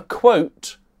 or a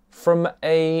quote from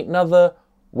another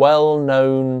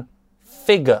well-known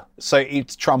figure. So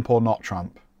it's Trump or not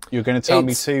Trump? You're going to tell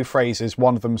me two phrases,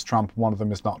 one of them's Trump, one of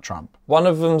them is not Trump. One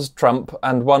of them's Trump,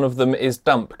 and one of them is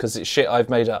dump, because it's shit I've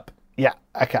made up. Yeah,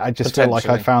 okay, I just feel like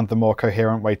I found the more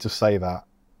coherent way to say that,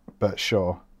 but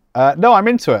sure. No, I'm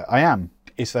into it, I am.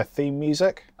 Is there theme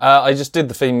music? I just did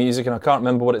the theme music, and I can't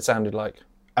remember what it sounded like.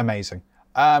 Amazing.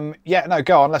 Yeah, no,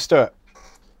 go on, let's do it.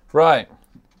 Right.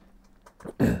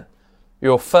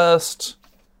 Your first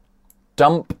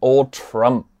dump or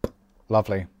Trump.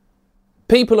 Lovely.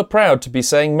 People are proud to be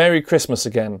saying Merry Christmas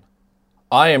again.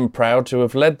 I am proud to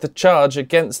have led the charge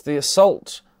against the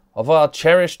assault of our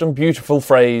cherished and beautiful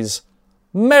phrase,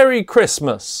 Merry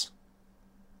Christmas.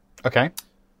 Okay.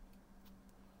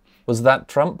 Was that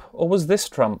Trump or was this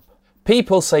Trump?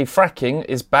 People say fracking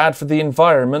is bad for the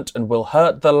environment and will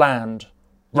hurt the land.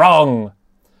 Wrong.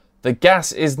 The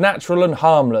gas is natural and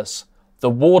harmless. The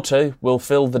water will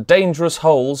fill the dangerous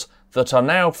holes that are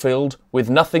now filled with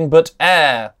nothing but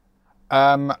air.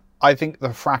 I think the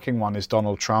fracking one is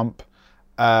Donald Trump.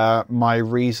 My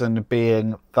reason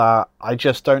being that I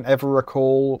just don't ever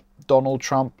recall Donald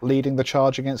Trump leading the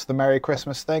charge against the Merry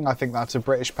Christmas thing. I think that's a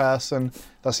British person.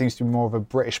 That seems to be more of a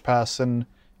British person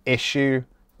issue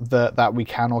that we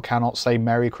can or cannot say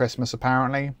Merry Christmas,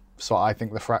 apparently. So I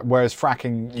think whereas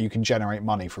fracking, you can generate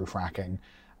money through fracking.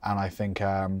 And I think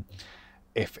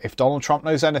if Donald Trump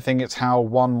knows anything, it's how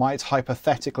one might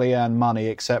hypothetically earn money,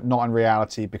 except not in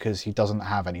reality because he doesn't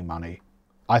have any money.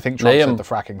 I think Trump said the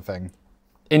fracking thing.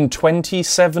 In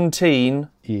 2017,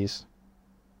 Yes.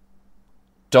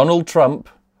 Donald Trump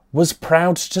was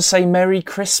proud to say Merry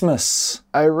Christmas.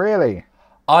 Oh, really?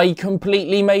 I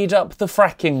completely made up the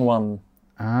fracking one.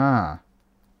 Ah.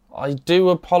 I do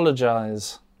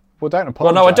apologise. Well, don't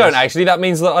apologise. Well, no, I don't actually. That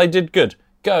means that I did good.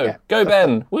 Go,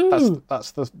 Ben. Woo!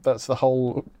 That's the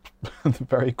whole the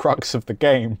very crux of the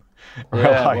game.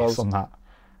 Yeah, Relies on that.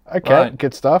 Okay, Right.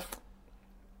 good stuff.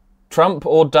 Trump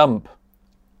or dump?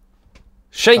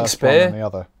 First one and the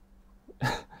other.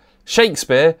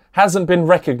 Shakespeare hasn't been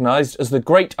recognised as the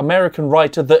great American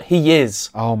writer that he is.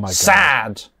 Oh my god.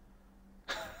 Sad.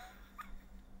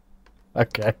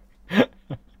 Okay.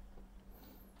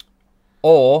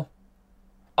 Or,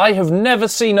 I have never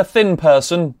seen a thin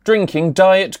person drinking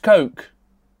Diet Coke.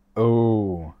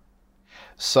 Oh.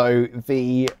 So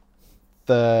the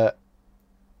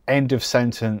end of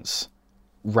sentence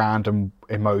random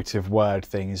emotive word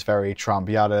thing is very Trump,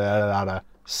 yada yada yada,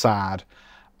 sad.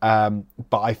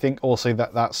 But I think also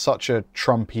that's such a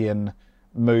Trumpian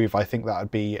move. I think that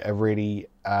would be a really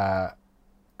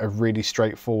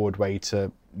straightforward way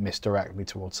to misdirect me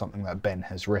towards something that Ben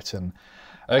has written.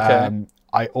 Okay.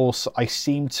 I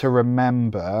seem to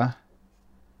remember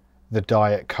the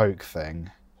Diet Coke thing.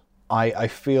 I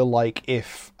feel like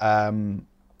if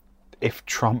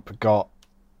Trump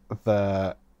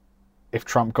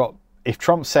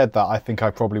said that, I think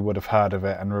I probably would have heard of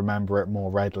it and remember it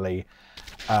more readily.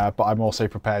 But I'm also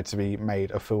prepared to be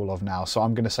made a fool of now. So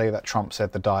I'm going to say that Trump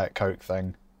said the Diet Coke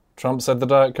thing. Trump said the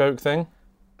Diet Coke thing?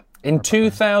 In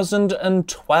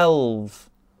 2012,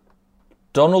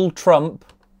 Donald Trump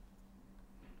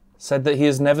said that he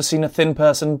has never seen a thin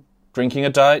person drinking a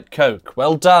Diet Coke.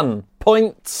 Well done.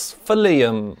 Points for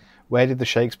Liam. Where did the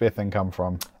Shakespeare thing come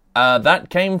from? That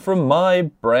came from my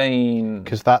brain.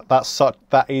 Because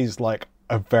that is like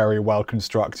a very well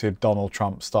constructed Donald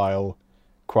Trump style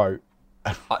quote.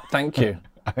 Thank you.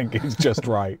 I think he's just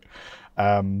right.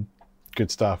 Good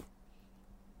stuff.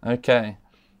 Okay.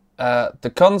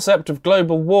 The concept of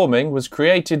global warming was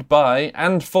created by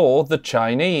and for the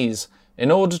Chinese in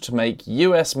order to make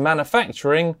US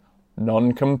manufacturing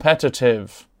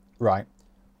non-competitive. Right.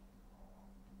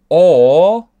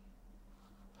 Or,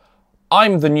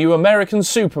 I'm the new American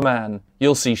Superman.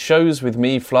 You'll see shows with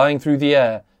me flying through the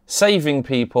air, saving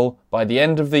people by the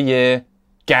end of the year,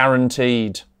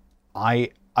 guaranteed. I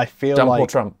feel Dump like or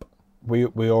Trump?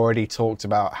 we already talked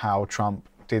about how Trump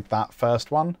did that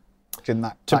first one. Didn't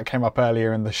that came up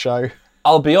earlier in the show?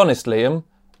 I'll be honest, Liam,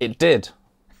 it did.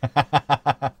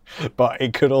 But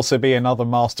it could also be another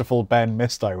masterful Ben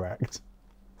misdirect.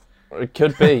 It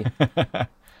could be.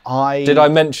 Did I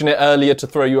mention it earlier to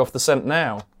throw you off the scent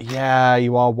now? Yeah,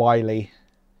 you are wily.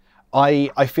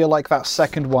 I feel like that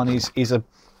second one is a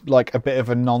bit of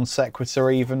a non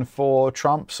sequitur even for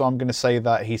Trump, so I'm going to say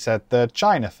that he said the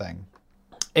China thing.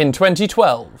 In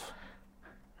 2012.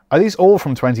 Are these all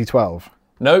from 2012?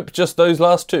 Nope, just those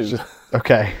last two.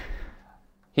 Okay.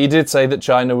 He did say that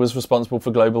China was responsible for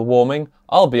global warming.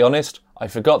 I'll be honest, I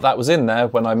forgot that was in there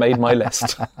when I made my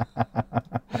list.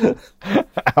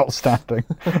 Outstanding.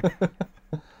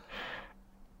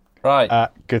 Right.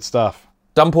 Good stuff.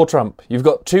 Dump or Trump? You've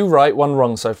got 2 right, 1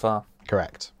 wrong so far.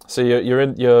 Correct. So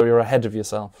you're ahead of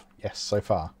yourself. Yes, so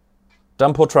far.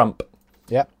 Dump or Trump?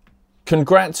 Yep.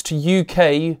 Congrats to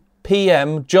UK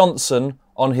PM Johnson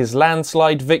on his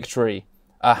landslide victory.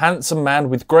 A handsome man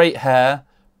with great hair.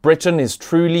 Britain is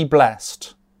truly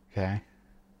blessed. Okay.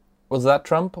 Was that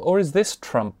Trump or is this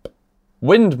Trump?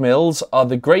 Windmills are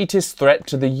the greatest threat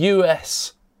to the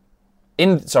US.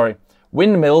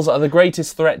 Windmills are the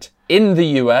greatest threat in the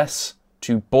US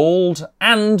to bald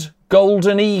and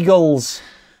golden eagles.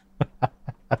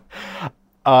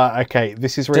 Okay,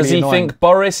 this is really Does he annoying. think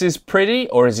Boris is pretty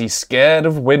or is he scared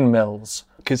of windmills?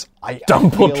 Because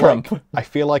Dump or Trump? I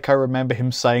feel like I remember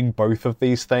him saying both of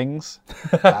these things.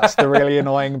 That's the really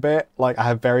annoying bit. Like, I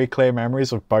have very clear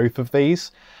memories of both of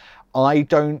these. I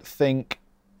don't think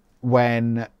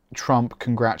when Trump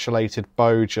congratulated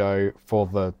Bojo for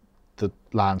the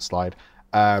landslide,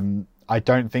 I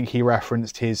don't think he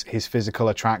referenced his physical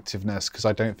attractiveness, because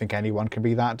I don't think anyone can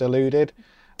be that deluded.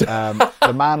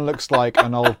 The man looks like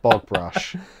an old bog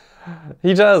brush.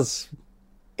 He does.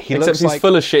 Except he's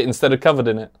full of shit instead of covered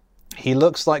in it. He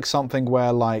looks like something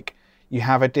where, like, you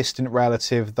have a distant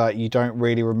relative that you don't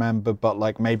really remember, but,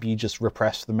 like, maybe you just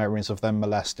repress the memories of them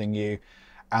molesting you,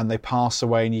 and they pass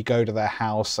away and you go to their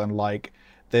house and, like,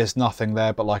 there's nothing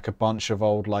there but, like, a bunch of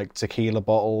old, like, tequila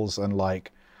bottles, and,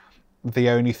 like, the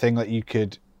only thing that you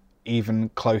could even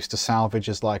close to salvage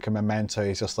as, like, a memento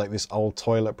is just, like, this old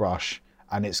toilet brush,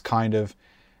 and it's kind of...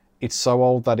 It's so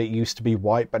old that it used to be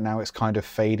white, but now it's kind of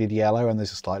faded yellow, and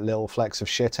there's just like little flecks of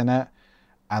shit in it.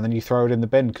 And then you throw it in the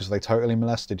bin because they totally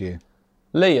molested you.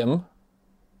 Liam?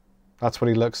 That's what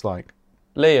he looks like.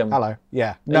 Liam? Hello.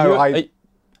 Yeah.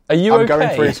 Are you I'm okay? going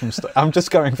through some stuff. I'm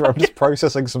just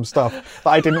processing some stuff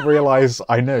that I didn't realise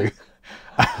I knew.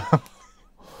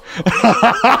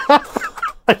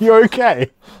 Are you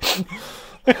okay?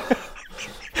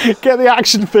 Get the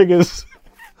action figures.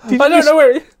 I don't know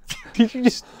where... Did you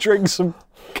just drink some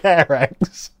Care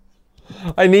Eggs?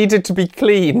 I needed to be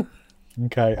clean.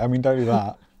 Okay, I mean, don't do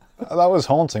that. That was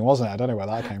haunting, wasn't it? I don't know where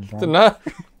that came from. No.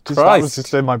 That was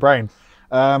just in my brain.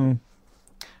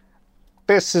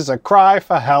 This is a cry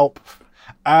for help.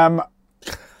 I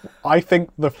think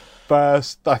the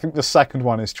second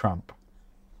one is Trump.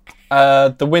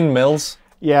 The windmills.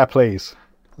 Yeah, please.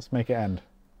 Let's make it end.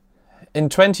 In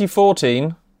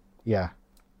 2014... Yeah.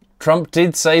 Trump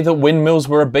did say that windmills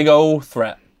were a big old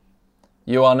threat.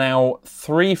 You are now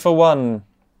 3 for 1.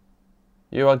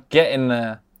 You are getting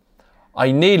there.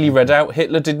 I nearly read out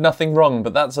Hitler did nothing wrong,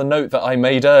 but that's a note that I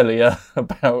made earlier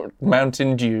about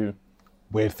Mountain Dew.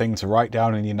 Weird thing to write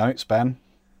down in your notes, Ben.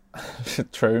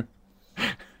 True.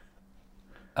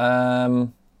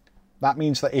 That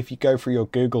means that if you go through your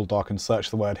Google Doc and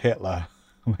search the word Hitler,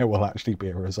 there will actually be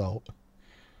a result.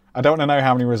 I don't want to know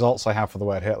how many results I have for the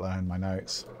word Hitler in my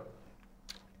notes.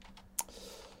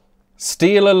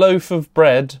 Steal a loaf of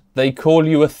bread, they call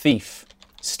you a thief.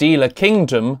 Steal a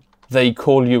kingdom, they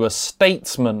call you a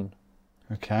statesman.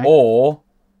 Okay. Or,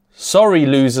 sorry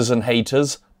losers and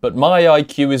haters, but my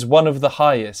IQ is one of the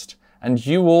highest, and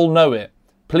you all know it.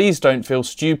 Please don't feel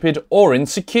stupid or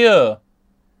insecure.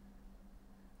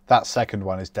 That second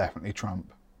one is definitely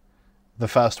Trump. The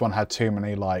first one had too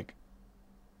many, like,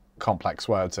 complex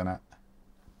words in it.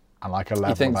 And, like, a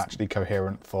level of actually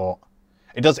coherent thought.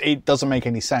 It doesn't make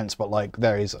any sense, but, like,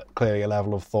 there is clearly a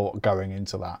level of thought going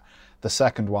into that. The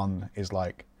second one is,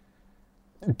 like,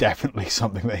 definitely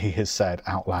something that he has said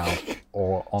out loud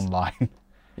or online.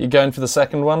 You going for the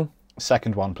second one?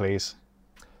 Second one, please.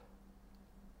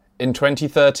 In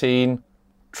 2013,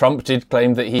 Trump did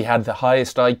claim that he had the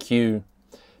highest IQ.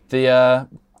 The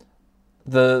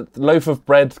loaf of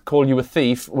bread, call you a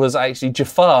thief, was actually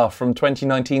Jafar from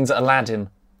 2019's Aladdin.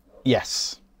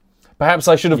 Yes. Perhaps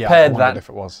I should have paired that. If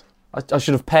it was. I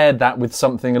should have paired that with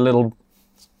something a little,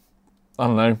 I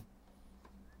don't know,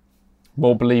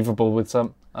 more believable with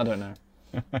some, I don't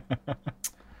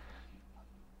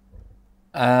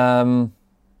know.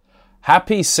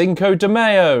 Happy Cinco de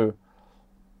Mayo.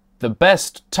 The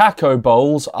best taco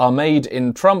bowls are made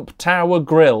in Trump Tower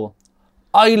Grill.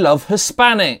 I love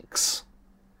Hispanics.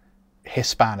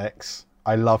 Hispanics.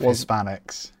 I love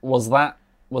Hispanics. Was that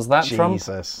Trump?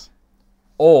 Jesus.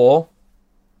 Or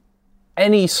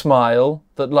any smile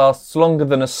that lasts longer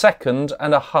than a second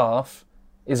and a half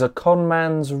is a con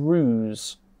man's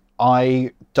ruse.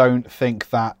 I don't think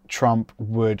that Trump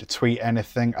would tweet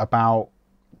anything about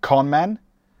con men.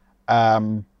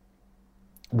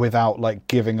 without like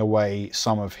giving away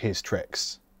some of his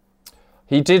tricks.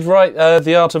 He did write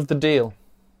The Art of the Deal.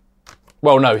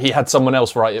 Well, no, he had someone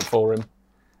else write it for him.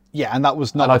 Yeah, and that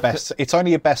was not a best. It's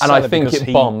only a bestseller, And I think because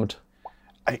it bombed.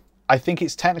 I think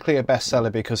it's technically a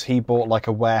bestseller because he bought like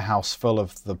a warehouse full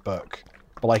of the book,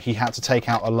 but like he had to take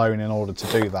out a loan in order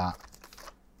to do that.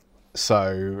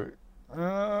 So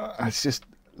it's just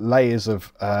layers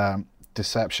of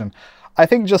deception. I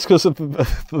think just because of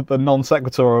the non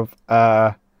sequitur of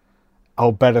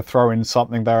I'll better throw in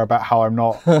something there about how I'm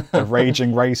not a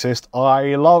raging racist.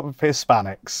 I love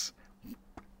Hispanics.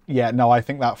 Yeah, no, I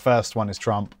think that first one is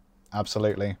Trump.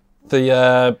 Absolutely.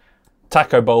 The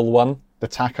taco bowl one. The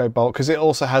taco bowl, because it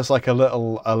also has like a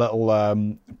little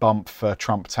bump for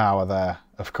Trump Tower there,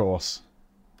 of course.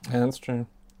 Yeah, that's true.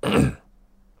 In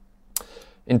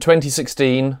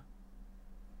 2016,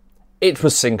 it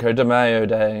was Cinco de Mayo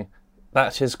Day.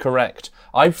 That is correct.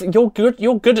 You're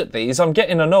good at these. I'm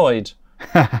getting annoyed.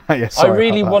 Yeah, I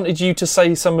really wanted you to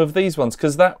say some of these ones,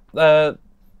 because that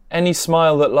any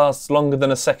smile that lasts longer than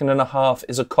a second and a half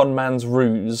is a con man's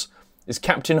ruse. Is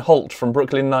Captain Holt from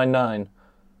Brooklyn Nine-Nine.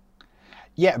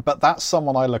 Yeah, but that's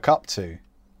someone I look up to.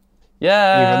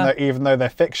 Yeah. Even though they're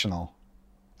fictional,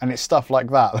 and it's stuff like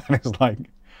that. And it's like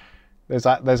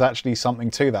there's actually something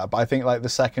to that. But I think like the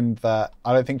second that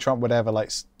I don't think Trump would ever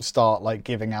like start like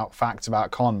giving out facts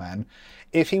about con men.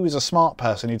 If he was a smart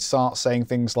person, he'd start saying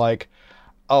things like,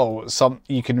 "Oh,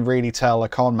 you can really tell a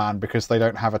con man because they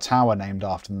don't have a tower named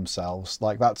after themselves."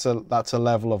 Like that's a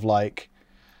level of like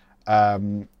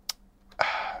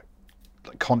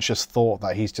conscious thought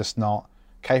that he's just not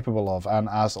capable of. And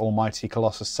as Almighty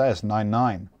Colossus says,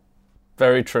 9-9.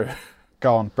 Very true.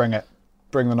 Go on, bring it.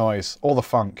 Bring the noise. Or the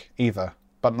funk, either,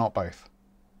 but not both.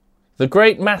 The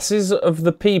great masses of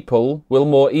the people will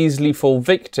more easily fall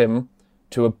victim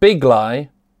to a big lie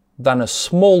than a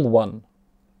small one.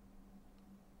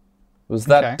 Was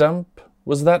that Okay. Dump?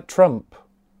 Was that Trump?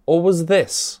 Or was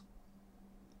this?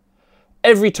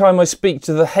 Every time I speak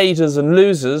to the haters and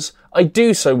losers, I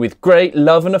do so with great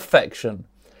love and affection.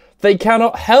 They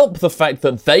cannot help the fact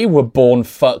that they were born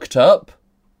fucked up.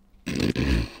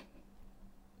 I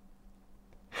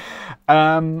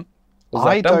Dump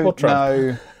or don't Trump?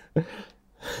 know.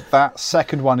 That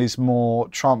second one is more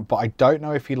Trump, but I don't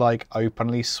know if he like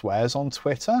openly swears on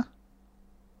Twitter.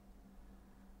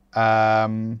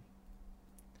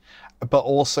 But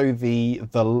also the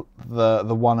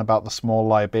one about the small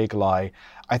lie, big lie.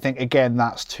 I think again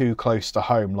that's too close to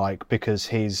home, like because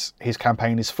his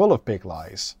campaign is full of big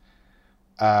lies.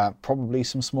 Probably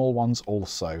some small ones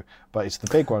also, but it's the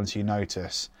big ones you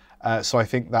notice. So I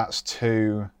think that's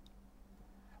too.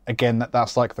 Again,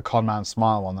 that's like the con man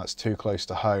smile one. That's too close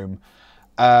to home.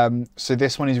 So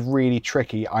this one is really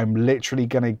tricky. I'm literally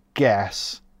going to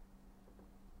guess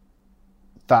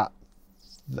that.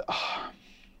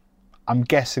 I'm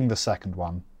guessing the second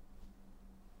one.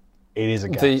 It is a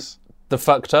guess. The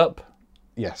fucked up?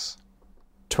 Yes.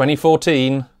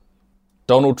 2014,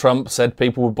 Donald Trump said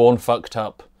people were born fucked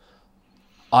up.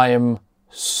 I am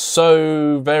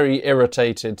so very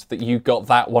irritated that you got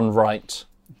that one right.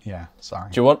 Yeah,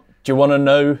 sorry. Do you want to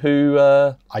know who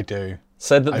I do.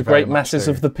 said that I the very great much masses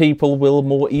do. of the people will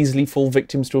more easily fall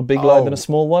victims to a big lie than a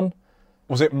small one?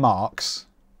 Was it Marx?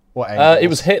 What? It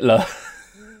was Hitler.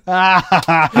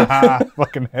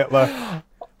 Fucking Hitler.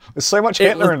 There's so much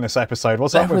Hitler in this episode.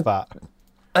 What's up with that?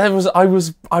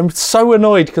 I'm so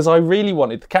annoyed because I really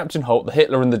wanted the Captain Holt, the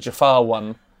Hitler, and the Jafar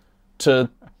one to.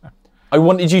 I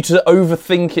wanted you to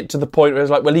overthink it to the point where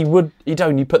it's like, well, he'd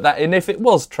only put that in if it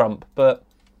was Trump, but.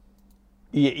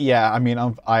 Yeah, I mean,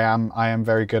 I am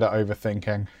very good at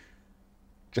overthinking.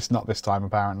 Just not this time,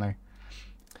 apparently.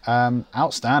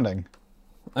 Outstanding.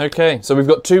 Okay, so we've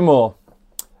got two more.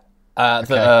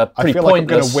 That are pretty I feel like I'm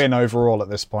pointless. going to win overall at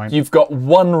this point. You've got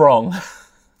one wrong.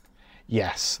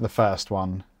 Yes, the first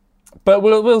one. But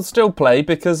we'll still play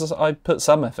because I put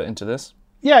some effort into this.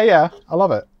 Yeah, I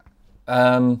love it.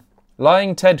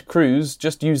 Lying Ted Cruz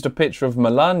just used a picture of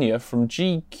Melania from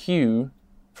GQ,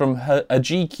 from a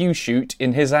GQ shoot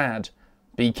in his ad.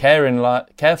 Be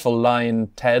careful, lying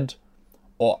Ted,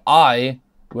 or I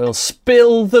will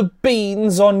spill the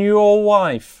beans on your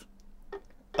wife.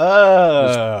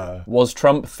 Was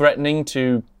Trump threatening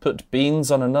to put beans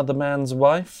on another man's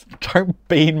wife? Don't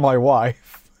bean my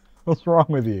wife. What's wrong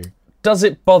with you? Does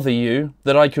it bother you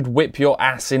that I could whip your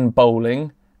ass in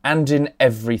bowling and in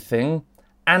everything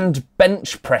and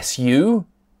bench press you?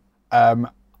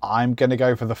 I'm going to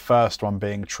go for the first one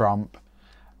being Trump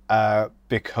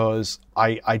because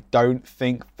I don't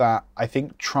think that... I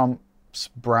think Trump's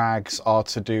brags are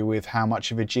to do with how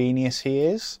much of a genius he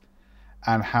is.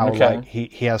 and how Okay. like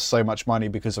he has so much money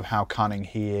because of how cunning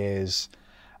he is.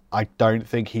 I don't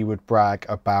think he would brag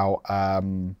about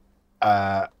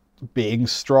being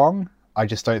strong. I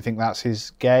just don't think that's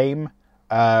his game.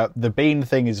 The bean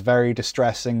thing is very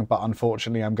distressing, but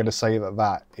unfortunately I'm going to say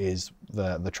that is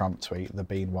the Trump tweet, the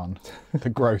bean one. The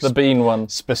gross, The bean one.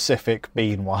 specific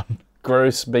bean one.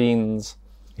 Gross beans.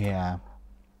 Yeah.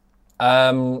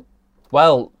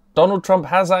 Well, Donald Trump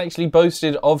has actually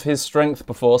boasted of his strength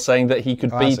before, saying that he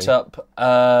could Oh, has beat he? up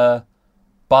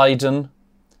Biden.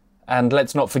 And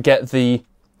let's not forget the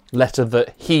letter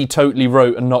that he totally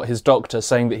wrote and not his doctor,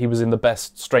 saying that he was in the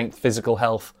best strength, physical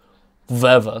health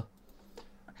ever.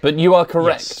 But you are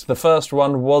correct. Yes. The first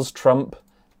one was Trump.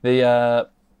 The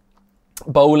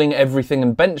bowling, everything,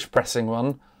 and bench pressing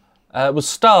one was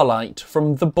Starlight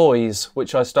from The Boys,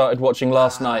 which I started watching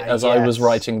last night as I was yes.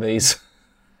 writing these.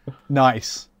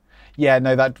 Nice. Yeah,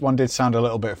 no, that one did sound a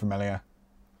little bit familiar.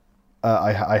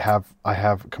 I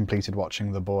have completed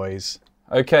watching The Boys.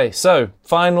 Okay, so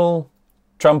final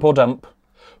Trump or dump.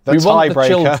 The want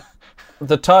tiebreaker.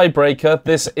 The tiebreaker.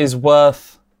 This is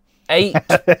worth 8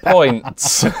 points.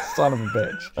 Son of a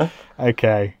bitch.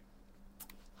 Okay.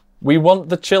 We want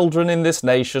the children in this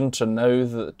nation to know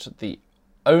that the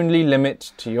only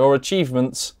limit to your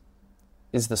achievements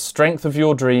is the strength of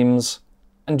your dreams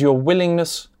and your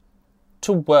willingness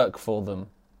to work for them.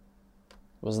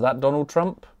 Was that Donald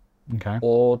Trump? Okay.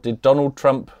 Or did Donald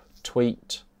Trump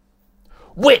tweet,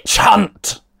 "Witch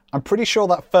hunt"? I'm pretty sure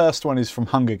that first one is from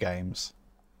Hunger Games.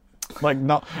 Like,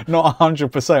 not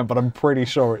 100%, but I'm pretty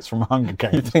sure it's from Hunger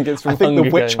Games. You think it's from I think Hunger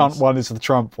the Witch Games? Hunt one is the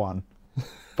Trump one.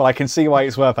 But I can see why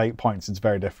it's worth 8 points. It's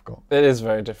very difficult. It is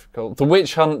very difficult. The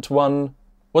witch hunt one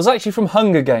was actually from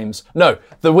Hunger Games. No,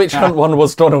 the witch hunt one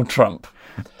was Donald Trump.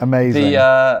 Amazing.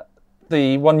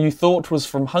 The one you thought was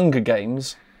from Hunger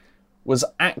Games was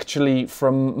actually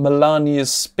from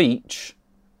Melania's speech,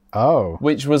 Oh.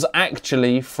 which was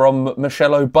actually from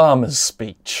Michelle Obama's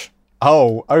speech.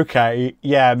 Oh, okay.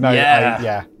 Yeah, no. Yeah.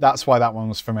 Yeah, that's why that one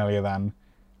was familiar then.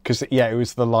 Because, yeah, it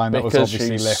was the line that was Because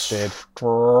obviously she lifted.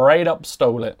 straight up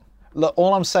stole it. Look,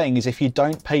 all I'm saying is if you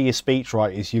don't pay your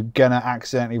speechwriters, you're going to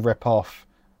accidentally rip off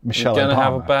Michelle You're going to Obama.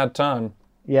 have a bad time.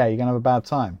 Yeah, you're going to have a bad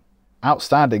time.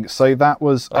 Outstanding. So that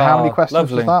was, how many questions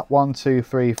lovely. was that? 1, 2,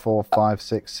 3, 4, 5,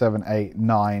 6, 7, 8,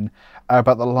 9.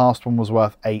 But the last one was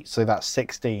worth 8, so that's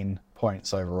 16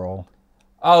 points overall.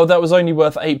 Oh, that was only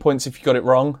worth 8 points if you got it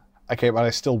wrong. Okay, but I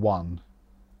still won.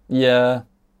 Yeah.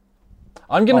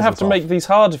 I'm going to have to Positive. make these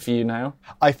harder for you now.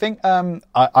 I think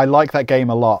I like that game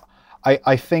a lot.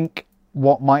 I think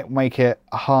what might make it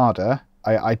harder,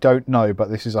 I don't know, but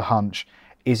this is a hunch,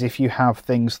 is if you have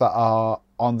things that are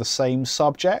on the same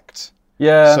subject.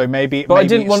 Yeah. So maybe But I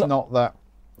didn't it's want- not that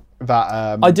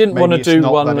I didn't maybe want to it's do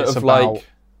not one that it's of about like...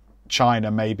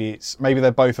 China. Maybe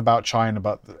they're both about China,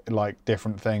 but like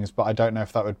different things. But I don't know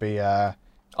if that would be. I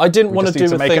didn't We want to just need do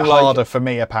to a make thing it like... harder for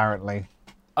me, apparently.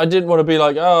 I didn't want to be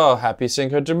like, oh, happy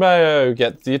Cinco de Mayo,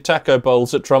 get your taco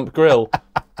bowls at Trump Grill.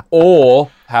 Or,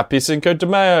 happy Cinco de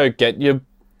Mayo, get your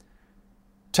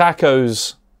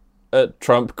tacos at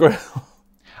Trump Grill.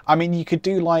 I mean, you could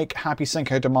do like Happy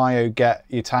Cinco de Mayo, get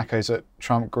your tacos at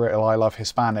Trump Grill, I love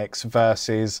Hispanics,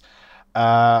 versus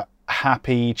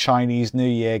Happy Chinese New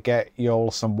Year, get you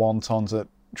some wontons at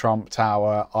Trump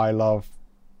Tower, I love,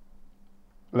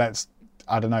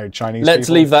 I don't know, Chinese Let's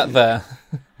people. leave that there.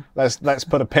 Let's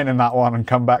put a pin in that one and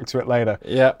come back to it later.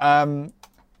 Yeah.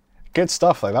 Good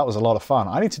stuff, though. That was a lot of fun.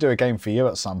 I need to do a game for you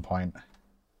at some point.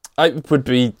 It would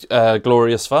be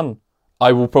glorious fun.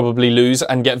 I will probably lose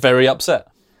and get very upset.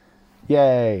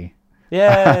 Yay.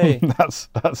 Yay. That's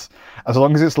as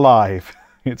long as it's live,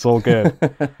 it's all good.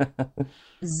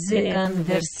 The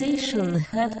Conversation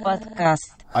Head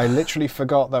Podcast. I literally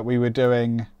forgot that we were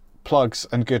doing plugs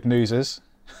and good newses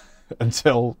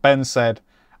until Ben said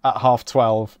at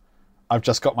 12:30, I've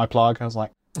just got my plug. I was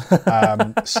like,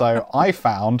 so I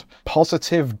found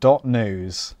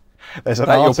positive.news. There's an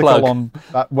That your article plug? on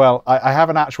that. Well, I have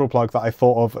an actual plug that I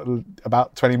thought of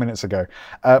about 20 minutes ago.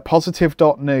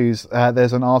 Positive.news,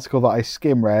 there's an article that I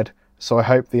skim read, so I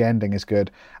hope the ending is good.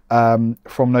 From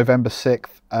November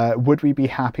 6th, would we be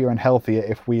happier and healthier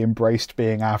if we embraced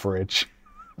being average?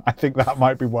 I think that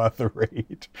might be worth a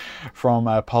read from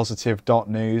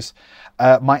positive.news.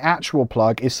 My actual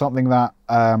plug is something that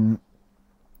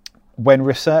when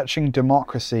researching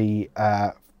democracy,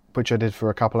 which I did for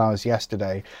a couple hours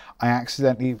yesterday, I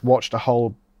accidentally watched a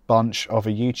whole bunch of a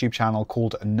YouTube channel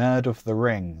called Nerd of the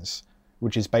Rings,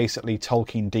 which is basically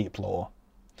Tolkien deep lore.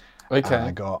 Okay.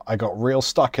 And I got real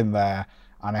stuck in there,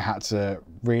 and I had to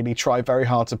really try very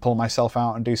hard to pull myself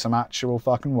out and do some actual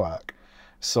fucking work.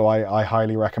 So I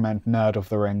highly recommend Nerd of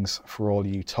the Rings for all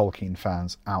you Tolkien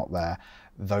fans out there.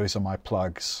 Those are my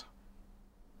plugs.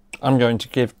 I'm going to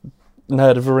give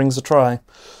Nerd of the Rings a try,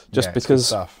 just Yeah, it's because good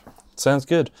stuff. sounds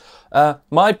good.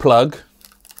 My plug,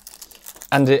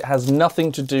 and it has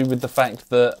nothing to do with the fact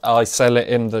that I sell it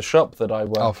in the shop that I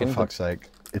work Oh, for in. fuck's sake.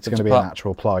 It's going to be an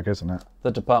actual plug, isn't it?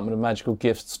 The Department of Magical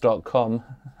Gifts.com.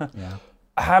 Yeah.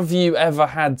 Have you ever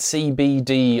had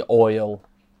CBD oil?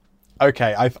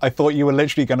 Okay, I thought you were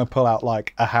literally going to pull out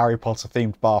like a Harry Potter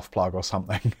themed bath plug or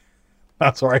something.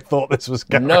 That's where I thought this was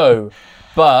going. No,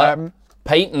 but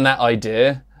patent that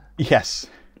idea. Yes.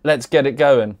 Let's get it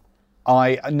going.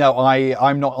 I'm not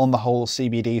on the whole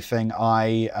CBD thing.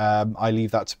 I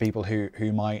leave that to people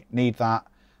who might need that.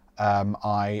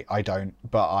 I don't,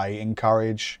 but I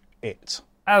encourage it.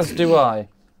 As do I.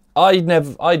 I'd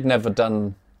never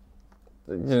done.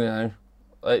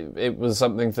 It was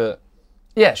something that,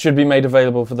 should be made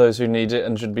available for those who need it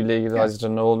and should be legalised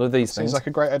and all of these things. Seems like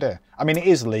a great idea. I mean, it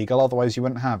is legal, otherwise you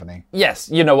wouldn't have any. Yes,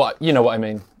 you know what I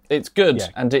mean. It's good, Yeah.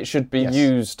 and it should be Yes.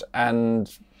 used and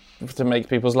to make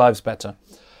people's lives better.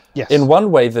 Yes. In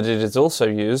one way that it is also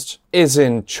used is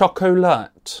in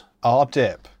chocolate. Our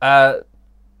dip.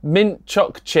 Mint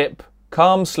choc chip,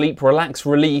 calm sleep, relax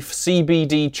relief,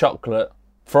 CBD chocolate.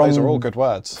 Those are all good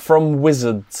words. From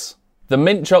Wizards. The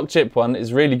mint choc chip one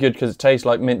is really good because it tastes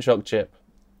like mint choc chip.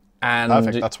 And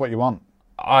Perfect, that's what you want.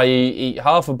 I eat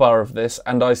half a bar of this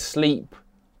and I sleep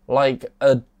like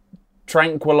a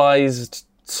tranquilized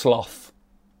sloth.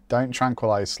 Don't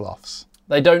tranquilise sloths.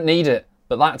 They don't need it,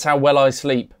 but that's how well I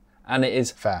sleep. And it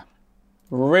is Fair.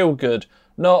 real good.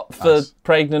 Not for Nice.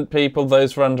 pregnant people,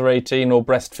 those for under 18, or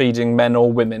breastfeeding men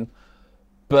or women.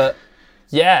 But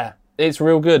yeah, it's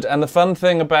real good. And the fun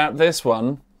thing about this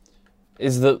one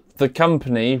is that the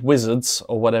company, Wizards,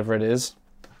 or whatever it is,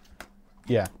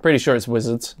 Yeah. pretty sure it's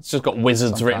Wizards. It's just got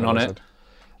Wizards Some written kind on of it. wizard.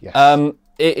 Yes.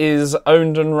 It is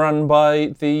owned and run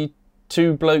by the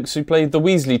two blokes who played the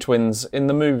Weasley twins in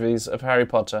the movies of Harry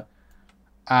Potter.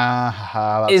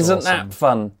 That's Isn't awesome. that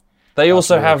fun? They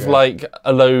also really have good. like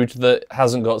a load that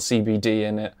hasn't got CBD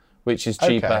in it, which is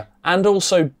cheaper Okay. and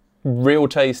also real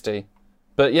tasty.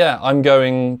 But yeah, I'm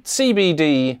going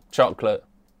CBD chocolate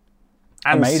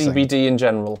and Amazing. CBD in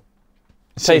general.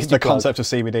 See, Tasty the plug. concept of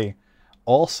CBD.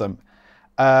 Awesome.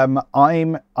 I'm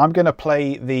going to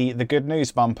play the good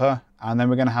news bumper, and then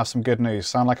we're going to have some good news.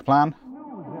 Sound like a plan?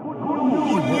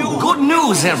 Good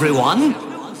news, everyone!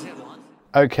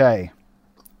 Okay.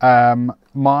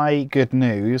 My good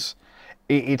news,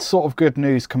 it's sort of good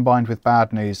news combined with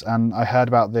bad news, and I heard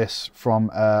about this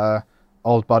from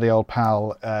old buddy, old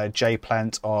pal, Jay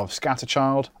Plent of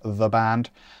Scatterchild, the band,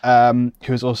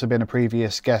 who has also been a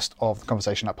previous guest of the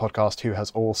Conversation That podcast, who has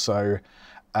also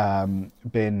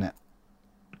been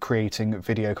creating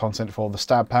video content for the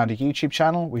Stab Pounder YouTube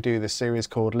channel. We do this series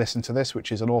called Listen to This,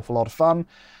 which is an awful lot of fun.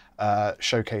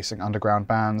 Showcasing underground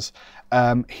bands.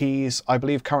 He's, I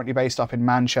believe, currently based up in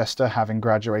Manchester, having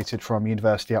graduated from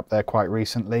university up there quite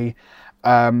recently.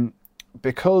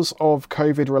 Because of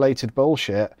COVID-related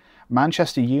bullshit,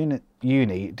 Manchester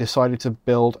Uni decided to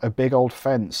build a big old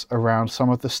fence around some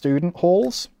of the student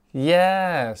halls.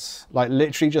 Yes. Like,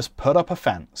 literally just put up a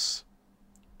fence,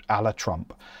 a la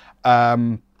Trump.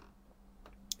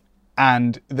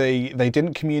 And they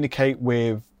didn't communicate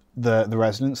with the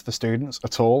residents, the students,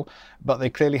 at all, but they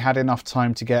clearly had enough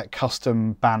time to get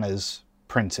custom banners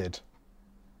printed.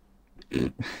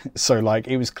 So, like,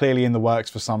 it was clearly in the works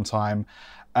for some time.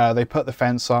 They put the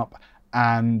fence up,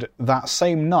 and that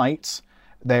same night,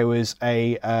 there was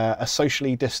a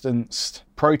socially distanced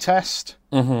protest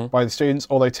by the students,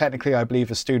 although technically I believe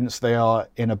the students, they are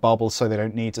in a bubble, so they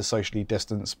don't need to socially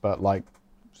distance, but, like,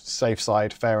 safe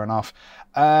side, fair enough.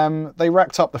 They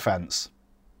wrecked up the fence.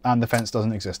 And the fence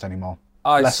doesn't exist anymore.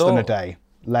 Less than a day.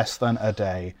 Less than a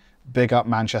day. Big up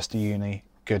Manchester Uni.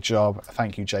 Good job.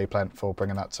 Thank you, Jay Plent, for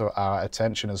bringing that to our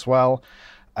attention as well.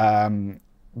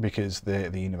 Because the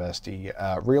university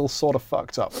real sort of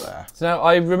fucked up there. So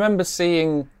I remember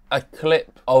seeing a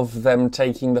clip of them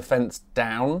taking the fence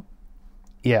down,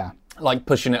 Yeah. like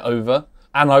pushing it over.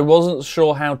 And I wasn't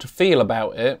sure how to feel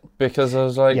about it because I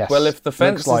was like, Yes. well, if the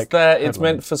fence Looks like is there, it's headline.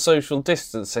 meant for social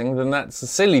distancing, then that's a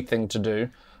silly thing to do.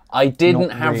 I didn't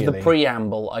Not have the really.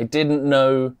 preamble. I didn't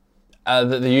know that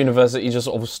the university just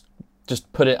sort of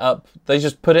just put it up. They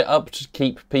just put it up to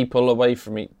keep people away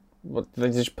from it. They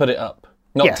just put it up,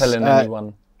 not Yes, telling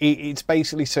anyone. It's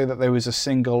basically so that there was a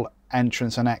single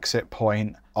entrance and exit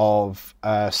point of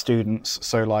students.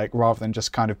 So, like, rather than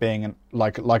just kind of being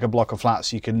like a block of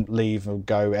flats, you can leave or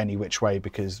go any which way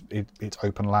because it's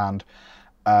open land.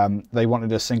 They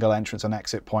wanted a single entrance and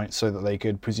exit point so that they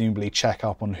could presumably check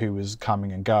up on who was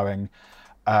coming and going.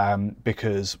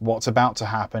 Because what's about to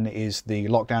happen is the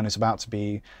lockdown is about to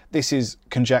be, this is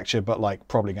conjecture, but like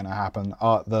probably going to happen.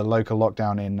 The local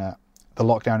lockdown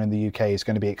in the UK is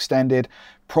going to be extended,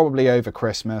 probably over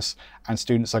Christmas, and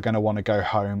students are going to want to go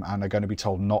home and are going to be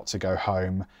told not to go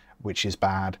home, which is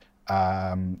bad.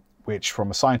 Which from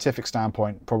a scientific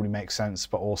standpoint probably makes sense,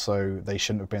 but also they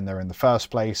shouldn't have been there in the first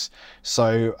place.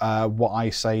 So what I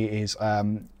say is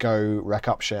go wreck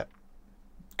up shit,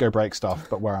 go break stuff,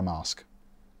 but wear a mask.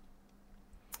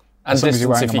 And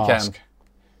distance if you can.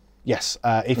 Yes.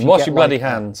 If you wash your bloody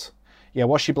hands. Yeah,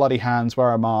 wash your bloody hands,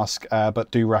 wear a mask,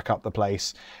 but do wreck up the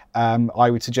place.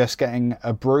 I would suggest getting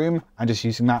a broom and just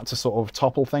using that to sort of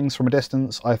topple things from a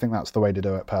distance. I think that's the way to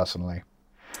do it, personally.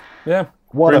 Yeah.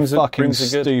 What a fucking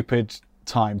stupid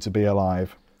time to be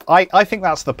alive. I think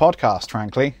that's the podcast,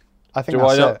 frankly. I think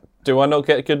that's it. Do I not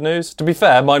get good news? To be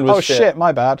fair, mine was shit. Oh shit,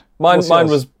 my bad. Mine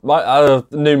was my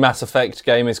new Mass Effect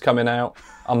game is coming out.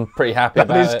 I'm pretty happy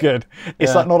about it. That is good.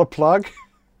 Is that not a plug?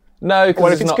 No, because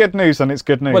well, if it's good news, then it's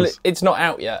good news. Well, it's not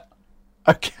out yet.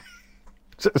 Okay.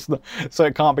 So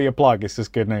it can't be a plug. It's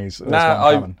just good news.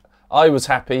 I was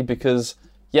happy because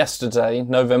yesterday,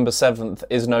 November 7th,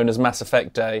 is known as Mass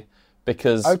Effect Day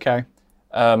because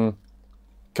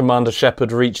Commander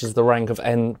Shepard reaches the rank of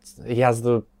N. He has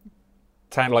the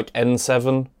tag like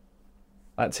N7.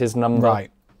 That's his number.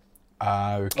 Right.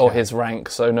 Okay. Or his rank,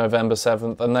 so November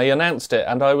 7th. And they announced it,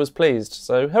 and I was pleased.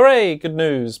 So, hooray, good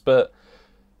news. But,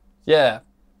 yeah,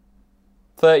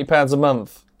 £30 a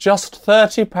month. Just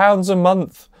 £30 a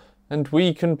month. And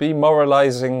we can be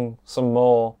moralising some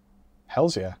more.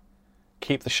 Hells yeah.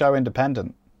 Keep the show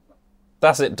independent.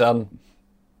 That's it done.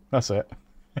 That's it.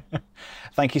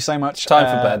 Thank you so much. Time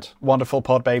for bed. Wonderful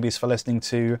pod babies for listening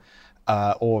to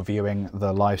or viewing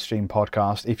the Livestream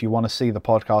podcast. If you want to see the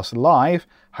podcast live,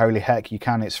 holy heck, you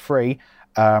can. It's free.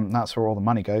 That's where all the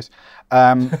money goes.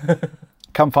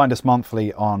 Come find us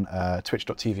monthly on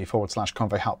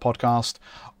twitch.tv/Convo Hat Podcast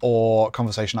or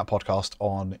Conversation Hat Podcast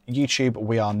on YouTube.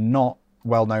 We are not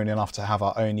well known enough to have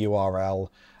our own URL.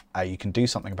 You can do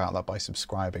something about that by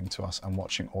subscribing to us and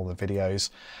watching all the videos.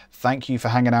 Thank you for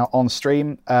hanging out on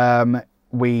stream.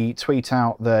 We tweet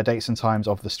out the dates and times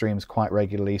of the streams quite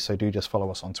regularly, so do just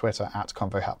follow us on Twitter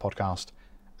 @Convo Hat Podcast,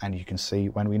 and you can see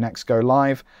when we next go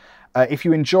live. If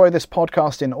you enjoy this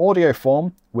podcast in audio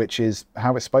form, which is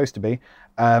how it's supposed to be,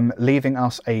 leaving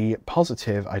us a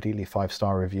positive, ideally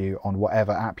 5-star review on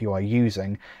whatever app you are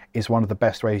using is one of the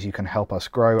best ways you can help us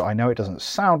grow. I know it doesn't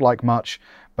sound like much,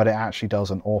 but it actually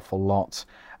does an awful lot.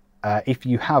 If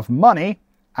you have money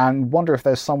and wonder if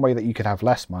there's some way that you could have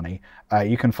less money,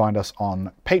 you can find us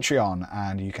on Patreon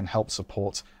and you can help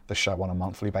support the show on a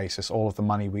monthly basis. All of the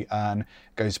money we earn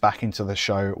goes back into the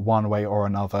show one way or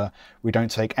another. We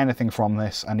don't take anything from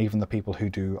this, and even the people who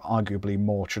do arguably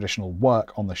more traditional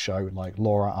work on the show, like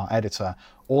Laura, our editor,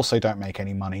 also don't make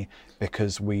any money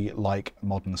because we like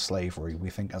modern slavery. We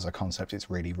think as a concept it's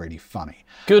really, really funny.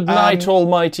 Good night,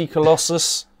 almighty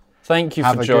Colossus. Thank you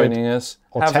for joining us.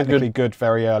 Or technically good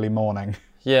very early morning.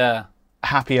 Yeah.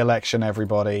 Happy election,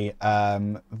 everybody.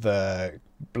 The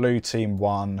blue team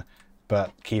won,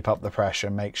 but keep up the pressure.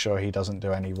 Make sure he doesn't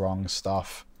do any wrong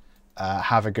stuff.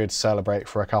 Have a good celebrate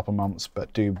for a couple months,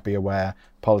 but do be aware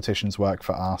politicians work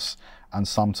for us, and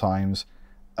sometimes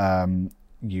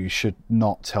you should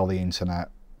not tell the internet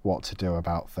what to do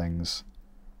about things.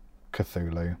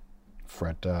 Cthulhu,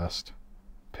 Fred Durst,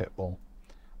 Pitbull.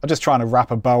 I'm just trying to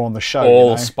wrap a bow on the show.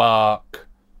 Allspark.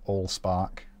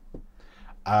 Allspark.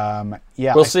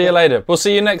 Yeah. We'll see you later. We'll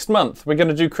see you next month. We're going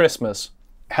to do Christmas.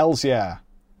 Hells yeah.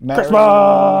 Merry Christmas!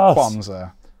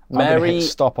 Kwanzaa. I'm Merry... going to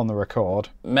hit stop on the record.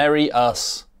 Merry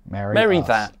us. Merry us.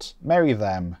 That. Merry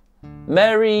them.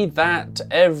 Merry that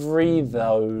every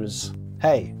those.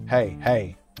 Hey, hey,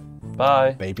 hey.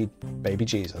 Bye. Baby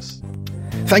Jesus.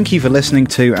 Thank you for listening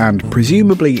to and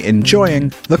presumably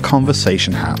enjoying the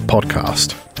Conversation Hat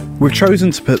podcast. We've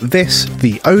chosen to put this,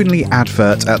 the only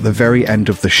advert, at the very end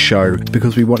of the show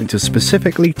because we wanted to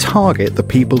specifically target the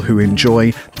people who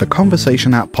enjoy the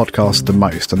Conversation Hat podcast the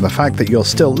most. And the fact that you're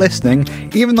still listening,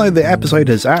 even though the episode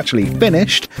has actually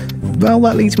finished, well,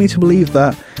 that leads me to believe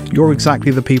that you're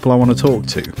exactly the people I want to talk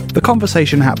to. The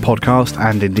Conversation Hat podcast,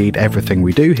 and indeed everything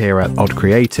we do here at Odd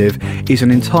Creative, is an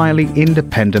entirely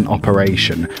independent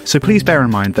operation. So please bear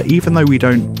in mind that even though we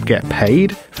don't get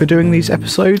paid for doing these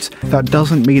episodes, that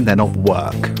doesn't mean they're not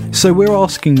work. So we're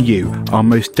asking you, our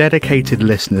most dedicated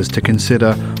listeners, to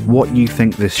consider what you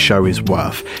think this show is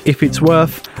worth. If it's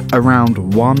worth around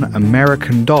 $1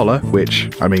 American, which,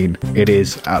 I mean, it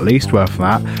is at least worth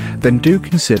that, then do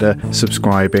consider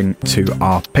subscribing to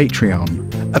our Patreon.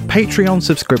 A Patreon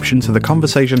subscription to the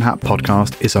Conversation Hat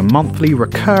podcast is a monthly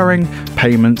recurring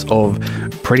payment of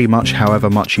pretty much however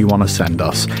much you want to send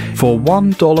us. For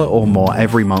 $1 or more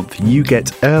every month, you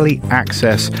get early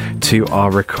access to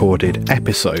our recorded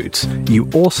episodes. You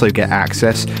also get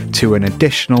access to an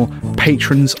additional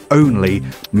patrons-only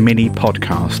mini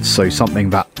podcast, so something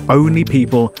that only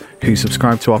people who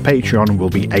subscribe to our Patreon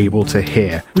will be able to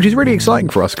hear, which is really exciting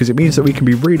for us because it means that we can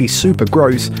be really super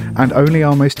gross and only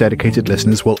our most dedicated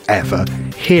listeners will ever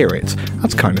hear it.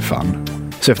 That's kind of fun.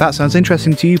 So if that sounds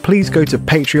interesting to you, please go to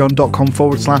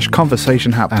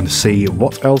patreon.com/conversationhat and see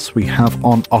what else we have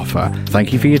on offer.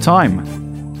 Thank you for your time.